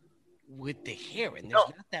do with the hair. And there's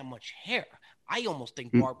not that much hair. I almost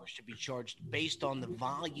think barbers should be charged based on the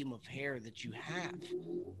volume of hair that you have.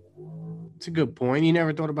 It's a good point. You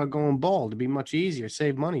never thought about going bald. It'd be much easier.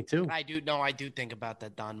 Save money, too. I do think about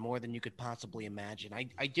that, Don, more than you could possibly imagine.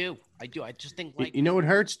 I do. I just think like... You know what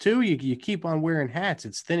hurts, too? You keep on wearing hats.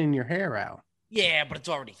 It's thinning your hair out. Yeah, but it's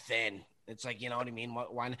already thin. It's like, you know what I mean?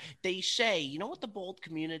 Why they say, you know what the bald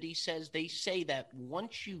community says? They say that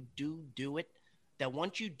once you do it, that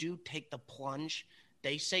once you do take the plunge,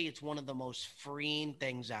 They say it's one of the most freeing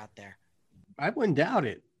things out there. I wouldn't doubt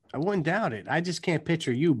it. I just can't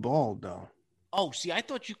picture you bald, though. Oh, see, I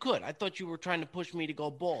thought you could. I thought you were trying to push me to go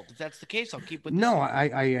bald. If that's the case, I'll keep with No,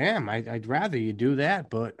 I am. I'd rather you do that,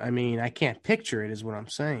 but I mean, I can't picture it is what I'm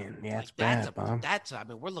saying. Yeah, it's bad, Bob. I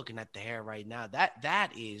mean, we're looking at the hair right now.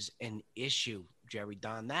 That is an issue, Jerry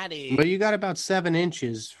Don. That is. But you got about 7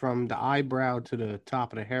 inches from the eyebrow to the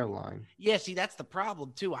top of the hairline. Yeah, see, that's the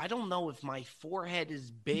problem, too. I don't know if my forehead is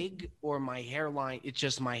big or my hairline. It's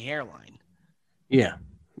just my hairline. Yeah.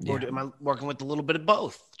 Or am I working with a little bit of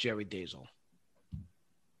both, Jerry Diesel?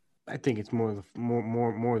 I think it's more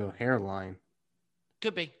the hairline.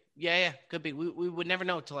 Could be. Yeah, could be. We would never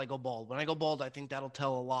know until I go bald. When I go bald, I think that'll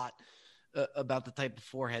tell a lot about the type of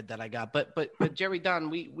forehead that I got. But Jerry Don,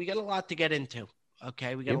 we got a lot to get into.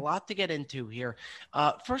 Okay, we got a lot to get into here.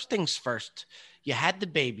 First things first, you had the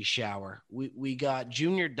baby shower. We got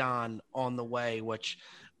Junior Don on the way, which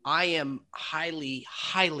I am highly,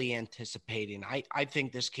 highly anticipating. I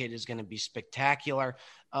think this kid is going to be spectacular.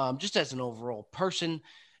 Just as an overall person.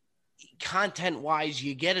 Content-wise,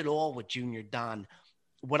 you get it all with Junior Don.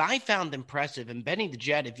 What I found impressive, and Benny the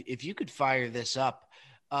Jet, if you could fire this up,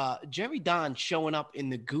 Jerry Don showing up in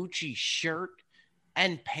the Gucci shirt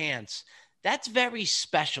and pants. That's very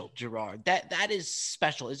special, Gerard. That is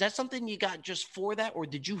special. Is that something you got just for that, or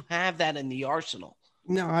did you have that in the arsenal?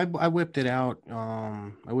 No, I whipped it out.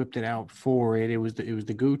 I whipped it out for it. It was the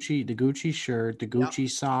Gucci shirt, the Gucci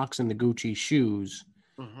socks, and the Gucci shoes.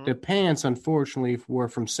 Mm-hmm. The pants, unfortunately, were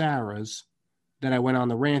from Sarah's that I went on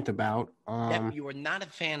the rant about. You were not a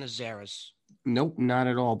fan of Sarah's. Nope, not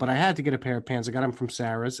at all. But I had to get a pair of pants. I got them from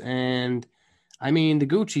Sarah's. And, I mean, the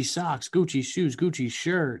Gucci socks, Gucci shoes, Gucci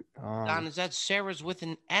shirt. Don, is that Sarah's with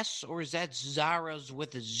an S or is that Zara's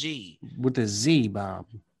with a Z? With a Z, Bob.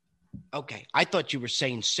 Okay, I thought you were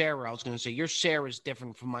saying Sarah. I was going to say your Sarah's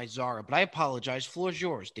different from my Zara, but I apologize. Floor's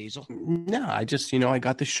yours, Diesel. No, I just, I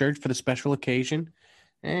got the shirt for the special occasion.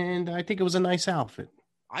 And I think it was a nice outfit.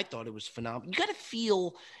 I thought it was phenomenal. You got to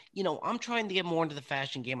feel, I'm trying to get more into the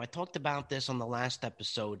fashion game. I talked about this on the last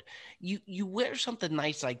episode. You wear something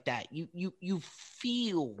nice like that. You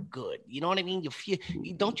feel good. You know what I mean?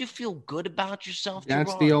 Don't you feel good about yourself?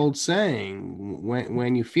 That's the old saying.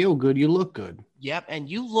 When you feel good, you look good. Yep, and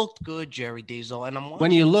you looked good, Jerry Diesel. And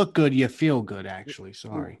when you look good, you feel good, actually.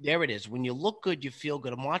 Sorry. There it is. When you look good, you feel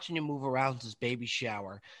good. I'm watching you move around this baby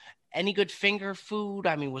shower. Any good finger food?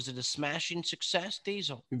 I mean, was it a smashing success,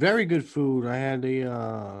 Diesel? Very good food. I had the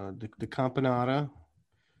campanata.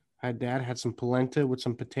 Had some polenta with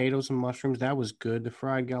some potatoes and mushrooms. That was good. The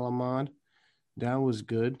fried galamad. That was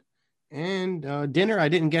good. And dinner I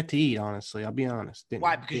didn't get to eat, honestly. I'll be honest.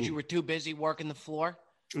 Why? Because you were too busy working the floor?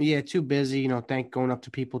 Yeah, too busy. Going up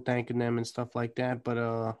to people, thanking them and stuff like that.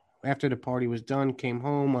 But after the party was done, came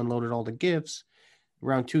home, unloaded all the gifts.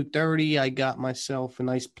 Around 2:30, I got myself a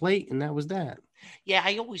nice plate, and that was that. Yeah,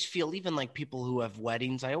 I always feel, even like people who have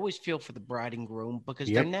weddings, I always feel for the bride and groom because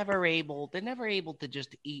they're never able to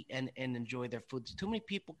just eat and enjoy their food. There's too many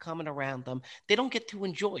people coming around them. They don't get to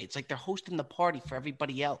enjoy. It's like they're hosting the party for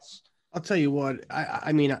everybody else. I'll tell you what,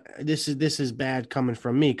 I mean, this is bad coming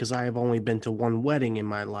from me because I have only been to one wedding in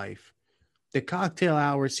my life. The cocktail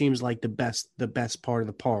hour seems like the best part of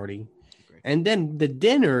the party. And then the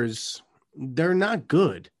dinners, they're not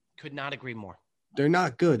good. Could not agree more. They're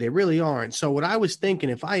not good. They really aren't. So what I was thinking,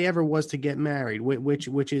 if I ever was to get married,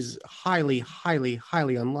 which is highly, highly,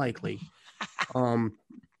 highly unlikely,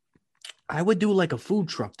 I would do like a food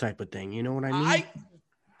truck type of thing. You know what I mean?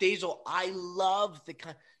 Diesel, I love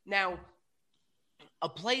now, a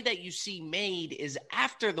play that you see made is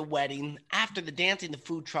after the wedding, after the dancing, the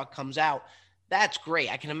food truck comes out. That's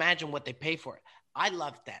great. I can imagine what they pay for it. I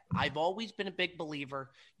love that. I've always been a big believer.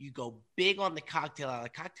 You go big on the cocktail hour. The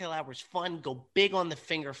cocktail hour is fun. Go big on the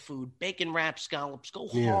finger food, bacon wrap scallops. Go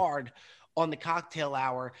hard on the cocktail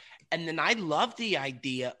hour. And then I love the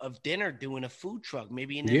idea of dinner doing a food truck,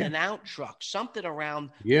 maybe an In-N-Out truck, something around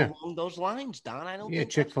along those lines, Don. I don't think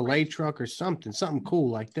Chick-fil-A truck or something cool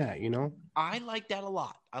like that, I like that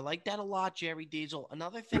a lot. Jerry Diesel.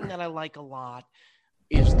 Another thing that I like a lot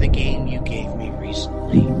is the game you gave me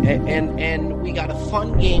recently. And we got a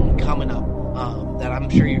fun game coming up that I'm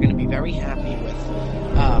sure you're going to be very happy with.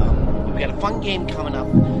 We got a fun game coming up.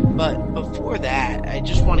 But before that, I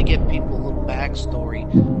just want to give people a little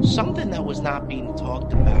backstory. Something that was not being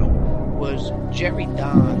talked about was Jerry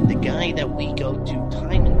Don, the guy that we go to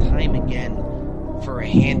time and time again for a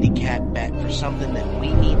handicap bet, for something that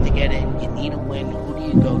we need to get in. You need a win. Who do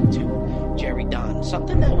you go to? Jerry Don.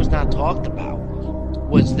 Something that was not talked about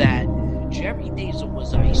was that Jerry Diesel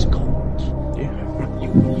was ice cold. Yeah.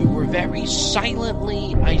 You were very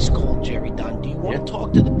silently ice cold, Jerry Dunn. Do you want to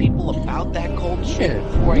talk to the people about that cold streak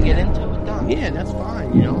before I get into it, Don? Yeah, that's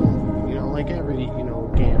fine. Like every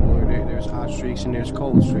gambler, there's hot streaks and there's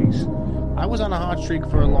cold streaks. I was on a hot streak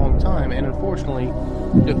for a long time, and unfortunately,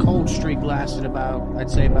 the cold streak lasted about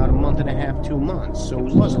a month and a half, 2 months. So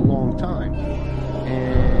it was a long time,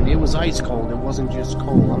 and it was ice cold. It wasn't just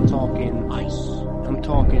cold. I'm talking ice. I'm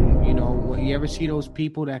talking. You ever see those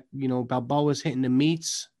people that Balboa's hitting the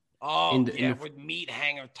meats? Oh, with meat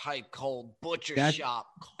hanger type cold, butcher shop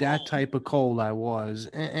cold. That type of cold I was.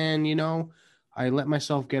 And I let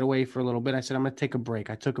myself get away for a little bit. I said, I'm going to take a break.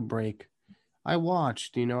 I took a break. I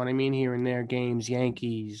watched, here and there, games,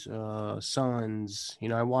 Yankees, Suns.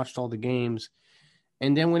 I watched all the games.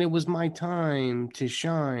 And then when it was my time to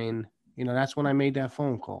shine, that's when I made that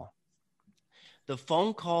phone call. The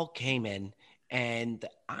phone call came in. And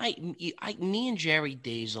me and Jerry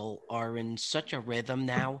Diesel are in such a rhythm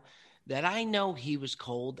now that I know he was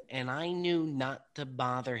cold, and I knew not to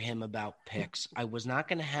bother him about picks. I was not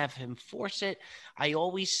going to have him force it. I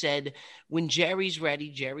always said, when Jerry's ready,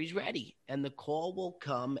 Jerry's ready, and the call will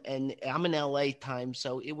come. And I'm in LA time,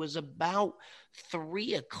 so it was about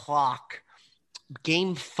 3:00,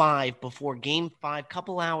 Game 5,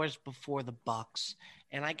 couple hours before the Bucks.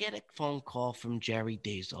 And I get a phone call from Jerry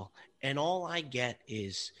Diesel, and all I get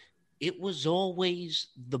is, it was always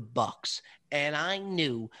the Bucks. And I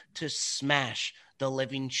knew to smash the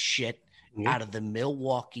living shit out of the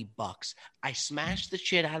Milwaukee Bucks. I smashed the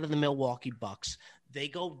shit out of the Milwaukee Bucks. They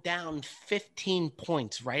go down 15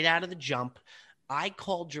 points right out of the jump. I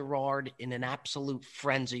called Gerard in an absolute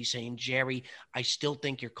frenzy saying, Jerry, I still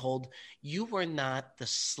think you're cold. You were not the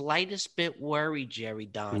slightest bit worried, Jerry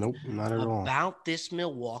Don. Nope, not at all. About this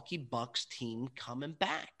Milwaukee Bucks team coming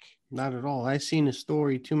back. Not at all. I've seen the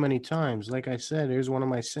story too many times. Like I said, here's one of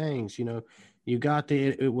my sayings,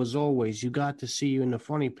 it was always, you got to see you in the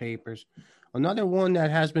funny papers. Another one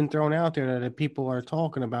that has been thrown out there that people are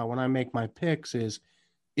talking about when I make my picks is,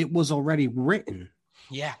 it was already written.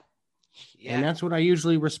 Yeah. And that's what I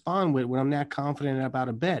usually respond with when I'm that confident about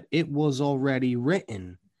a bet. It was already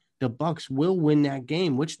written. The Bucks will win that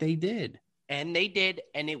game, which they did. And they did,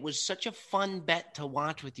 and it was such a fun bet to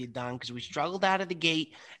watch with you, Don, because we struggled out of the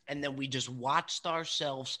gate, and then we just watched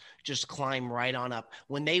ourselves just climb right on up.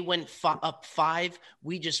 When they went up 5,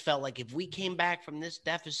 we just felt like if we came back from this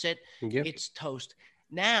deficit, it's toast.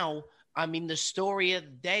 Now, the story of the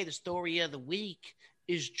day, the story of the week,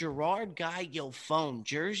 is Gerard Guy Gilfone,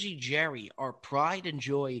 Jersey Jerry, our pride and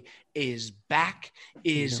joy, is back,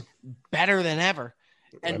 is better than ever.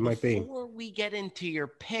 And before we get into your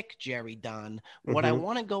pick, Jerry Don, what I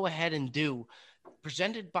want to go ahead and do,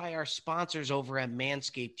 presented by our sponsors over at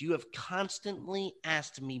Manscaped, you have constantly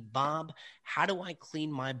asked me, Bob, how do I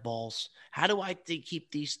clean my balls? How do I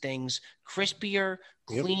keep these things crispier,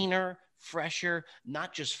 cleaner, fresher,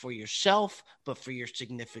 not just for yourself, but for your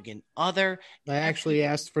significant other? I actually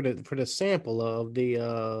asked for the sample of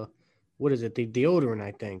the what is it? The deodorant,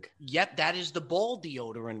 I think. Yep, that is the ball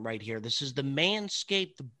deodorant right here. This is the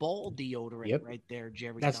Manscaped ball deodorant right there,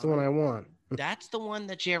 Jerry. That's the one I want. That's the one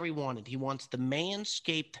that Jerry wanted. He wants the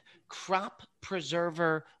Manscaped Crop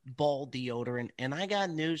Preserver ball deodorant. And I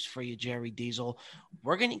got news for you, Jerry Diesel.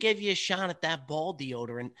 We're going to give you a shot at that ball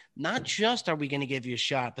deodorant. Not just are we going to give you a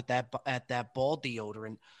shot at that ball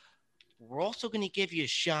deodorant, we're also going to give you a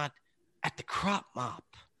shot at the crop mop.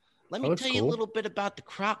 Let me tell you a little bit about the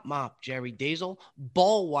crop mop, Jerry Diesel.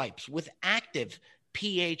 Ball wipes with active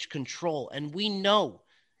pH control. And we know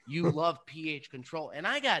you love pH control. And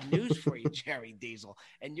I got news for you, Jerry Diesel.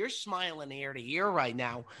 And you're smiling ear to ear right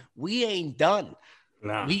now. We ain't done.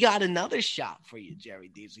 Nah. We got another shot for you, Jerry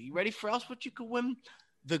Diesel. You ready for else what you could win?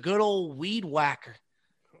 The good old weed whacker.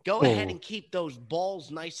 Go ahead and keep those balls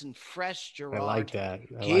nice and fresh, Gerard. I like that.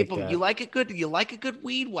 Keep them. You like a good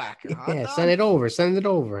weed whacker, huh, yeah, Don? Send it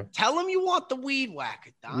over. Tell him you want the weed whacker,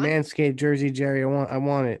 Don. Manscaped Jersey Jerry, I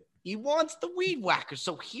want it. He wants the weed whacker.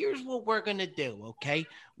 So here's what we're going to do, okay?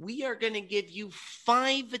 We are going to give you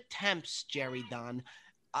 5 attempts, Jerry Don.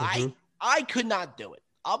 I could not do it.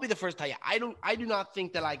 I'll be the first to tell you. I do not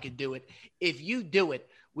think that I could do it. If you do it,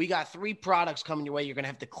 we got 3 products coming your way. You're going to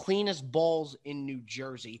have the cleanest balls in New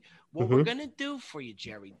Jersey. What we're going to do for you,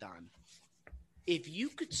 Jerry Don, if you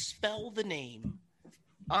could spell the name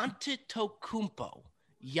Antetokounmpo,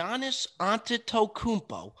 Giannis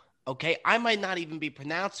Antetokounmpo, okay? I might not even be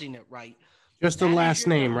pronouncing it right. Just the last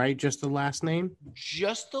name, right? Just the last name?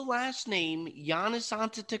 Just the last name, Giannis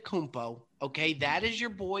Antetokounmpo, okay? That is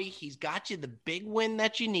your boy. He's got you the big win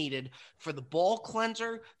that you needed for the ball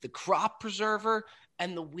cleanser, the crop preserver,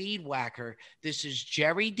 and the Weed Whacker. This is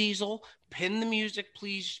Jerry Diesel. Pin the music,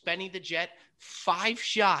 please, Benny the Jet. 5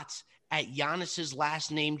 shots at Giannis's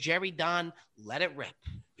last name, Jerry Don. Let it rip.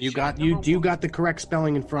 You got the correct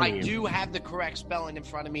spelling in front of you. I do have the correct spelling in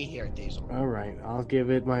front of me here, Diesel. All right, I'll give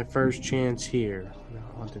it my first chance here.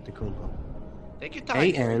 Antetokounmpo. Take your time.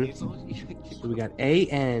 A-N. So we got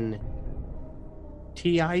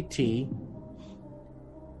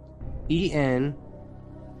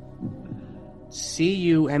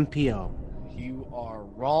A-N-T-I-T-E-N-C-U-M-P-O. You are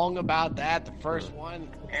wrong about that. The first one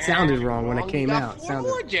sounded wrong when it came out. You got 4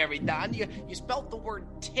 more, Jerry Don. You spelled the word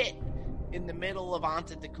tit in the middle of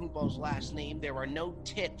Antetokounmpo's last name. There are no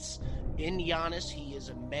tits in Giannis. He is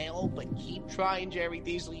a male, but keep trying, Jerry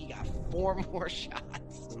Diesel. You got 4 more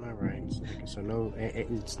shots. All right. So no,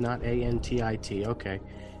 it's not A-N-T-I-T. Okay.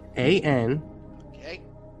 A-N. Okay.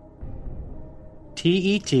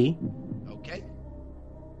 T-E-T. Okay.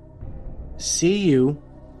 C-U-K-U-M-P-O.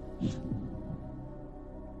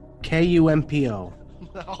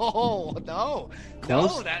 No.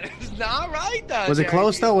 Close? No, that is not right, though. Was it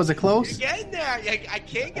close, though? Was it close? You're getting there. I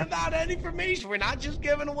can't give out any information. We're not just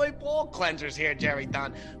giving away ball cleansers here, Jerry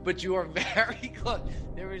Don, but you are very close.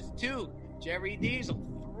 There is 2. Jerry Diesel.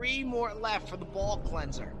 3 more left for the ball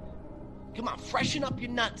cleanser. Come on, freshen up your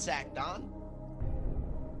nutsack, Don.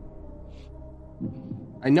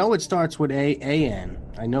 I know it starts with A-N.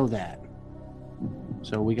 I know that.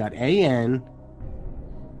 So we got A-N,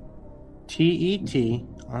 T-E-T,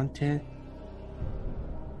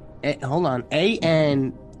 hold on,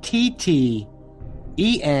 A-N-T-T-E-N-T-T-U,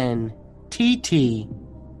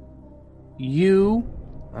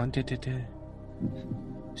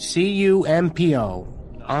 C-U-M-P-O,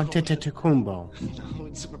 Antetokounmpo.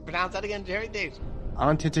 Pronounce that again, Jerry Davis.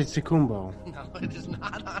 Antetokounmpo. No, it is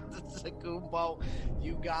not Antetokounmpo.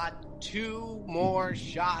 You got 2 more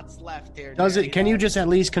shots left here. Does it? Can you just at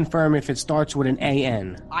least confirm if it starts with an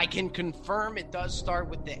A-N? I can confirm it does start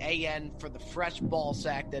with the A-N for the fresh ball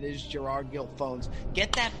sack that is Gerard Guilfone's.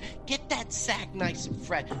 Get that sack nice and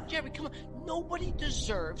fresh. Jerry, come on. Nobody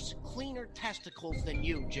deserves cleaner testicles than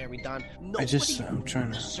you, Jerry Don. Nobody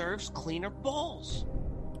deserves cleaner balls.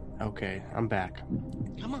 Okay, I'm back.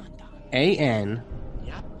 Come on, Don. A-N.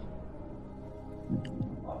 Yep.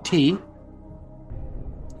 T.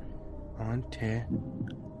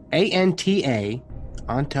 A-N-T-A.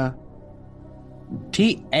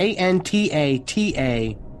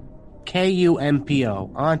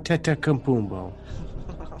 T-A-N-T-A-T-A-K-U-M-P-O. Antetokounmpo.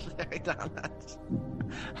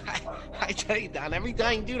 I tell you, Don, every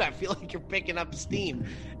time you do that, I feel like you're picking up steam.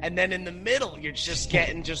 And then in the middle, you're just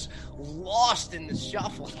getting lost in the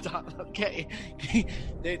shuffle, Don. Okay?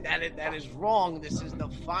 that is wrong. This is the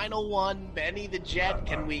final one. Benny the Jet,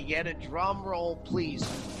 can we get a drum roll, please?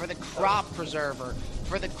 For the crop preserver,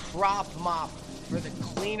 for the crop mop, for the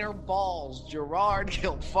cleaner balls, Gerard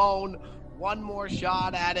Guilfone. 1 more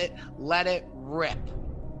shot at it. Let it rip.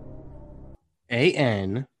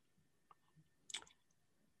 A-N.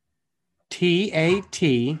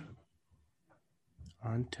 T-A-T.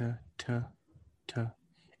 I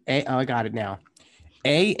got it now.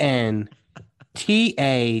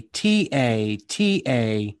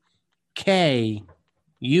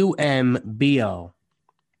 A-N-T-A-T-A-T-A-K-U-M-B-O.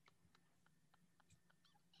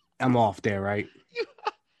 I'm off there, right?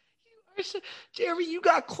 Jerry, you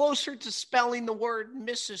got closer to spelling the word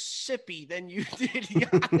Mississippi than you did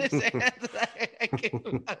Giannis.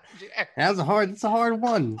 It's a hard one. It's a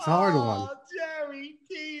hard one. Jerry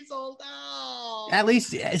Diesel, no. At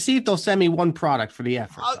least see if they'll send me 1 product for the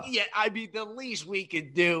effort. Yeah, I mean, the least we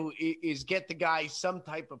could do is get the guy some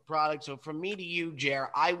type of product. So from me to you,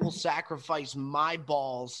 Jer, I will sacrifice my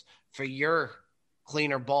balls for your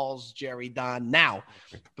cleaner balls, Jerry Don. Now,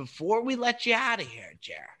 before we let you out of here,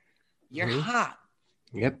 Jer, you're hot.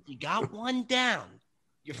 Yep. You got 1 down.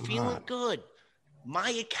 You're feeling good. My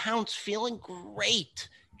account's feeling great.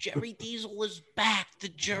 Jerry Diesel is back. The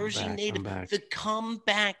Jersey native, the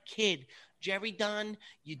comeback kid. Jerry Dunn,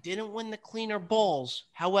 you didn't win the cleaner balls.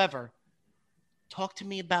 However, talk to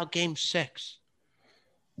me about Game 6.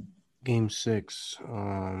 Game 6.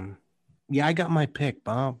 Yeah, I got my pick,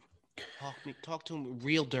 Bob. Talk to him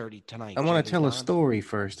real dirty tonight. I want to tell a story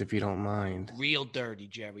first, if you don't mind. Real dirty,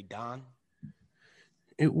 Jerry Don.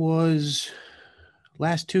 It was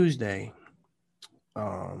last Tuesday.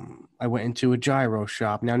 I went into a gyro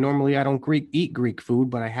shop. Now, normally I don't eat Greek food,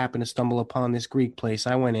 but I happened to stumble upon this Greek place.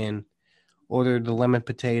 I went in, ordered the lemon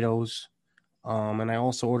potatoes, and I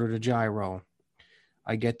also ordered a gyro.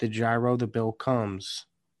 I get the gyro. The bill comes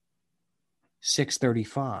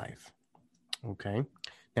 $6.35. Okay.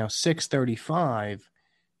 Now, $6.35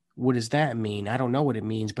 What does that mean? I don't know what it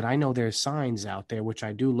means, but I know there's signs out there, which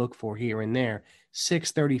I do look for here and there.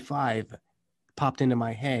 6:35 popped into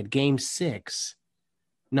my head. Game 6,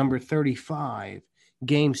 number 35.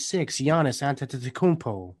 Game 6, Giannis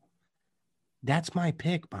Antetokounmpo. That's my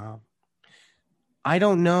pick, Bob. I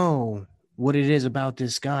don't know what it is about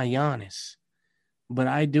this guy, Giannis, but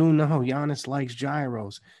I do know Giannis likes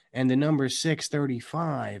gyros. And the number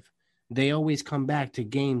 635, they always come back to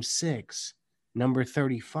game 6. Number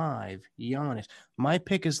 35, Giannis. My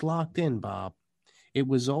pick is locked in, Bob. It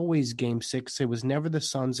was always game 6. It was never the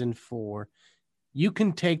Suns in 4. You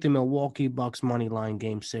can take the Milwaukee Bucks money line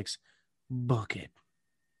game 6. Book it.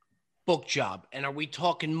 Book job. And are we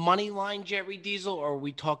talking money line Jerry Diesel, or are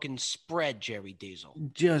we talking spread Jerry Diesel?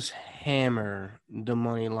 Just hammer the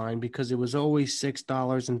money line because it was always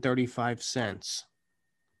 $6.35.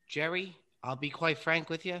 Jerry, I'll be quite frank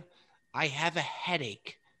with you. I have a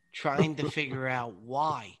headache trying to figure out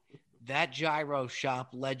why that gyro shop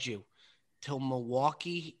led you till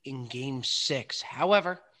Milwaukee in game 6.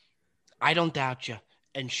 However, I don't doubt you,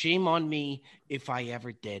 and shame on me if I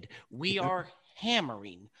ever did. We are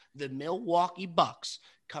hammering the Milwaukee Bucks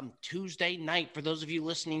come Tuesday night. For those of you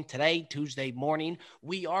listening today, Tuesday morning,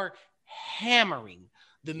 we are hammering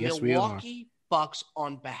the Milwaukee Bucks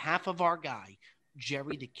on behalf of our guy,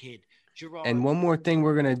 Jerry the Kid Gerard. And one more thing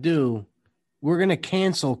we're going to do. We're going to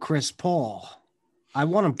cancel Chris Paul. I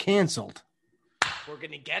want him canceled. We're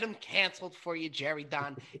going to get him canceled for you, Jerry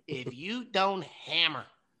Don. If you don't hammer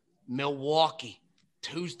Milwaukee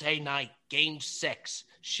Tuesday night, game 6,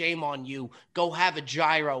 shame on you. Go have a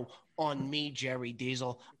gyro on me, Jerry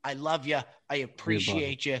Diesel. I love you. I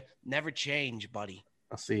appreciate you. Never change, buddy.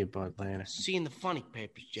 I'll see you, bud, later. See you in the funny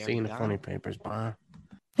papers, Jerry. See you in the funny papers, bye.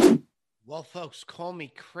 Well, folks, call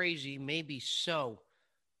me crazy, maybe so,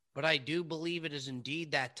 but I do believe it is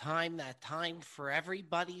indeed that time for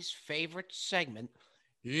everybody's favorite segment.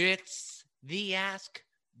 It's the Ask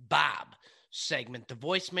Bob segment. The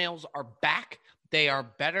voicemails are back. They are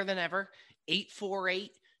better than ever.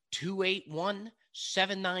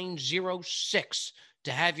 848-281-7906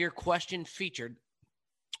 to have your question featured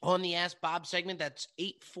on the Ask Bob segment. That's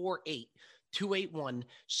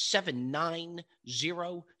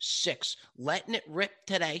 848-281-7906. Letting it rip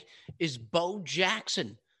today is Bo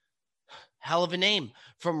Jackson. Hell of a name.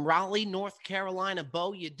 From Raleigh, North Carolina.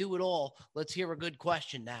 Bo, you do it all. Let's hear a good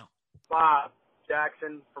question now. Bob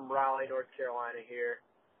Jackson from Raleigh, North Carolina here.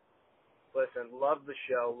 Listen, love the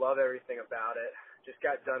show. Love everything about it. Just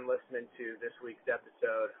got done listening to this week's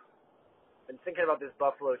episode. Been thinking about this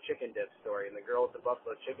buffalo chicken dip story and the girl with the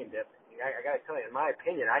buffalo chicken dip. I got to tell you, in my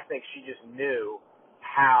opinion, I think she just knew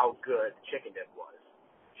how good the chicken dip was.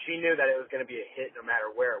 She knew that it was going to be a hit no matter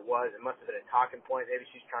where it was. It must have been a talking point. Maybe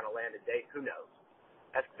she's trying to land a date. Who knows?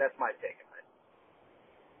 That's my take on it.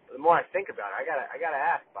 But the more I think about it, I gotta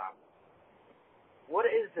ask, Bob, what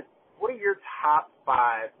are your top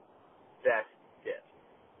 5 best dips?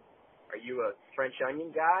 Are you a French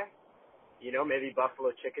onion guy? You know, maybe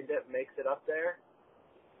buffalo chicken dip makes it up there.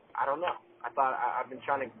 I don't know. I've been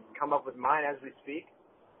trying to come up with mine as we speak,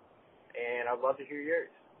 and I'd love to hear yours.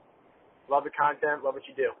 Love the content. Love what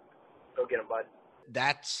you do. Go get them, bud.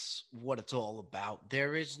 That's what it's all about.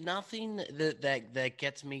 There is nothing that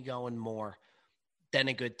gets me going more than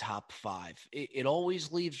a good top 5. It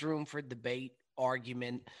always leaves room for debate,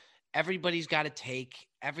 argument. Everybody's got a take.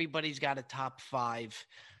 Everybody's got a top 5.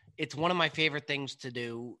 It's one of my favorite things to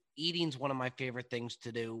do. Eating's one of my favorite things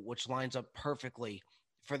to do, which lines up perfectly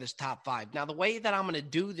for this top 5. Now, the way that I'm going to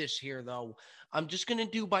do this here, though, I'm just going to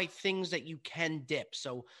do by things that you can dip.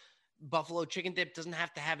 So buffalo chicken dip doesn't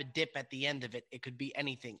have to have a dip at the end of it. It could be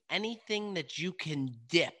anything. Anything that you can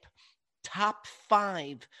dip. Top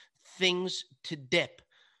 5 things to dip.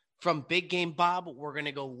 From Big Game Bob, we're going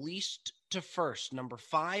to go least to first. Number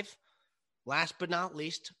 5, last but not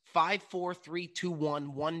least, 5, 4, 3, 2,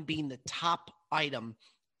 1, 1 being the top item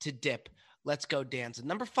to dip. Let's go, Danza.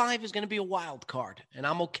 Number 5 is going to be a wild card, and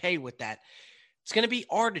I'm okay with that. It's going to be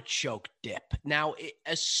artichoke dip. Now,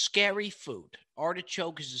 a scary food.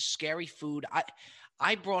 Artichoke is a scary food.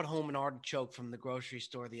 I brought home an artichoke from the grocery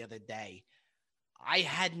store the other day. I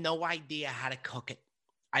had no idea how to cook it.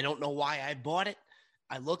 I don't know why I bought it.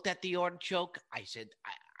 I looked at the artichoke. I said,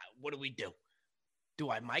 what do we do? Do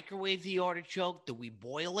I microwave the artichoke? Do we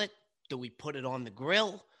boil it? Do we put it on the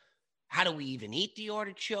grill? How do we even eat the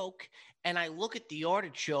artichoke? And I look at the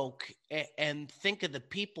artichoke and think of the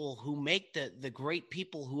people who make the great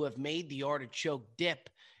people who have made the artichoke dip,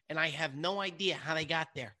 and I have no idea how they got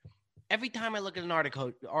there. Every time I look at an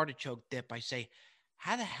artichoke dip, I say,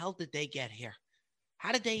 how the hell did they get here?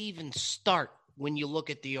 How did they even start when you look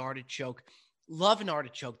at the artichoke? Love an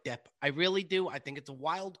artichoke dip. I really do. I think it's a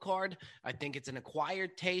wild card. I think it's an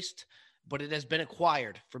acquired taste, but it has been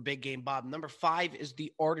acquired for Big Game Bob. Number 5 is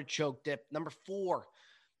the artichoke dip. Number 4,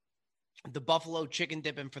 the buffalo chicken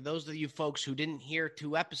dip. And for those of you folks who didn't hear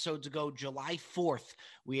 2 episodes ago, July 4th,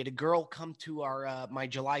 we had a girl come to our my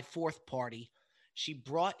July 4th party. She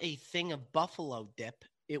brought a thing of buffalo dip.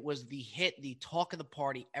 It was the hit, the talk of the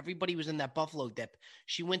party. Everybody was in that buffalo dip.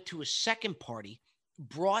 She went to a second party,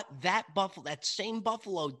 brought that same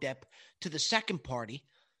buffalo dip to the second party,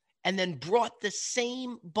 and then brought the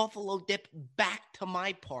same buffalo dip back to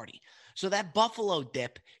my party. So that buffalo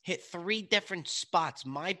dip hit 3 different spots.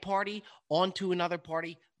 My party, onto another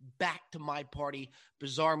party, back to my party.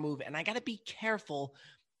 Bizarre move. And I got to be careful,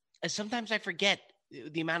 as sometimes I forget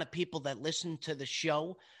the amount of people that listen to the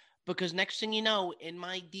show, because next thing you know, in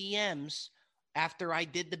my DMs, after I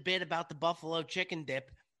did the bit about the buffalo chicken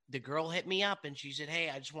dip, the girl hit me up and she said, hey,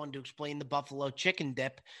 I just wanted to explain the buffalo chicken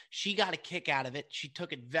dip. She got a kick out of it. She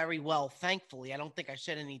took it very well, thankfully. I don't think I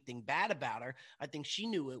said anything bad about her. I think she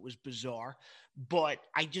knew it was bizarre. But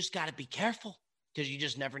I just got to be careful because you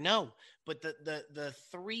just never know. But the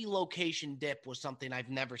 3 location dip was something I've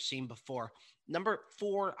never seen before. Number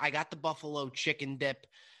 4, I got the buffalo chicken dip.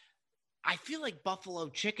 I feel like buffalo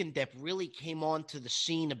chicken dip really came onto the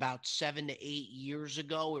scene about 7 to 8 years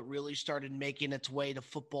ago. It really started making its way to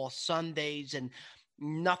football Sundays, and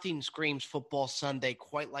nothing screams football Sunday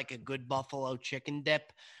quite like a good buffalo chicken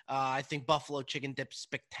dip. I think buffalo chicken dip is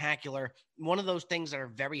spectacular. One of those things that are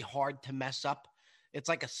very hard to mess up. It's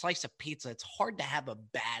like a slice of pizza. It's hard to have a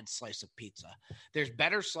bad slice of pizza. There's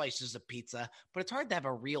better slices of pizza, but it's hard to have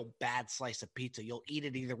a real bad slice of pizza. You'll eat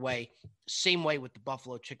it either way. Same way with the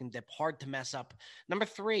buffalo chicken dip. Hard to mess up. Number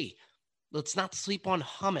 3, let's not sleep on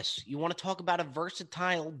hummus. You want to talk about a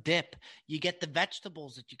versatile dip. You get the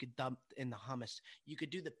vegetables that you could dump in the hummus. You could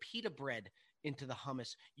do the pita bread into the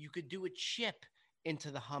hummus. You could do a chip into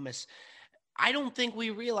the hummus. I don't think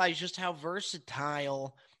we realize just how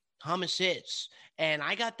versatile hummus is. And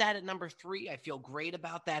I got that at number 3. I feel great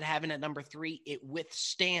about that having at number 3. It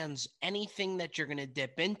withstands anything that you're going to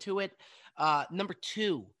dip into it. Number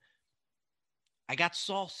 2, I got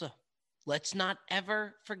salsa. Let's not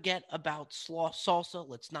ever forget about salsa.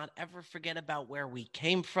 Let's not ever forget about where we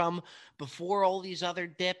came from before all these other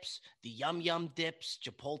dips, the yum yum dips,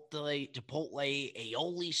 chipotle,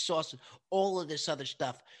 aioli sauce, all of this other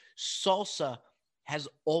stuff. Salsa has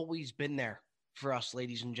always been there for us,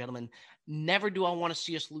 ladies and gentlemen. Never do I want to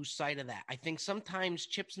see us lose sight of that. I think sometimes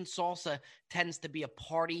chips and salsa tends to be a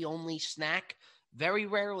party-only snack. Very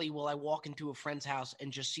rarely will I walk into a friend's house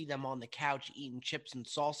and just see them on the couch eating chips and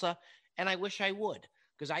salsa, and I wish I would,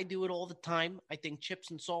 because I do it all the time. I think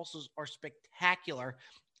chips and salsas are spectacular.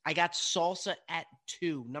 I got salsa at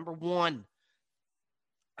 2. Number 1,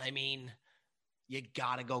 I mean, you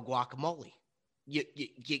got to go guacamole. You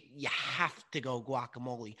have to go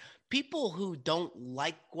guacamole. People who don't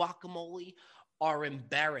like guacamole are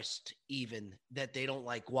embarrassed even that they don't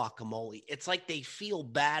like guacamole. It's like they feel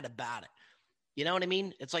bad about it. You know what I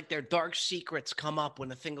mean? It's like their dark secrets come up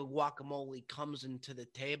when a thing of guacamole comes into the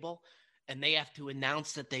table and they have to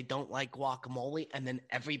announce that they don't like guacamole, and then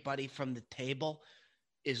everybody from the table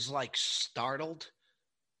is like startled.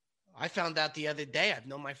 I found out the other day, I've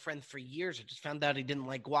known my friend for years. I just found out he didn't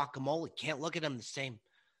like guacamole. Can't look at him the same.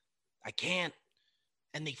 I can't.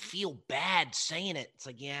 And they feel bad saying it. It's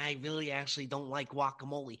like, yeah, I really actually don't like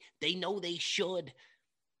guacamole. They know they should.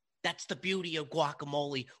 That's the beauty of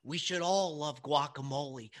guacamole. We should all love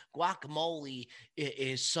guacamole. Guacamole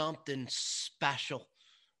is something special,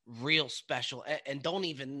 real special. And don't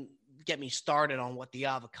even get me started on what the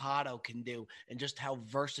avocado can do and just how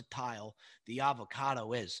versatile the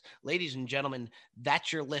avocado is. Ladies and gentlemen,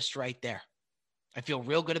 that's your list right there. I feel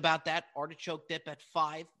real good about that. Artichoke dip at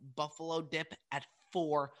 5, buffalo dip at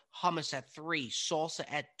 4, hummus at 3, salsa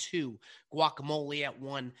at 2, guacamole at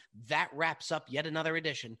 1. That wraps up yet another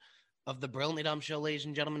edition of the Brilliantly Dumb Show, ladies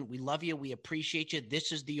and gentlemen. We love you. We appreciate you.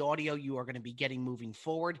 This is the audio you are going to be getting moving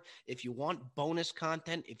forward. If you want bonus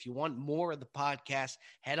content, if you want more of the podcast,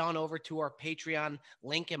 head on over to our Patreon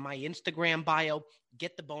link in my Instagram bio.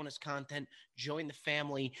 Get the bonus content. Join the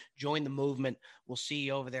family. Join the movement. We'll see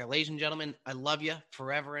you over there. Ladies and gentlemen, I love you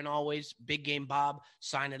forever and always. Big Game Bob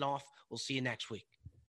signing off. We'll see you next week.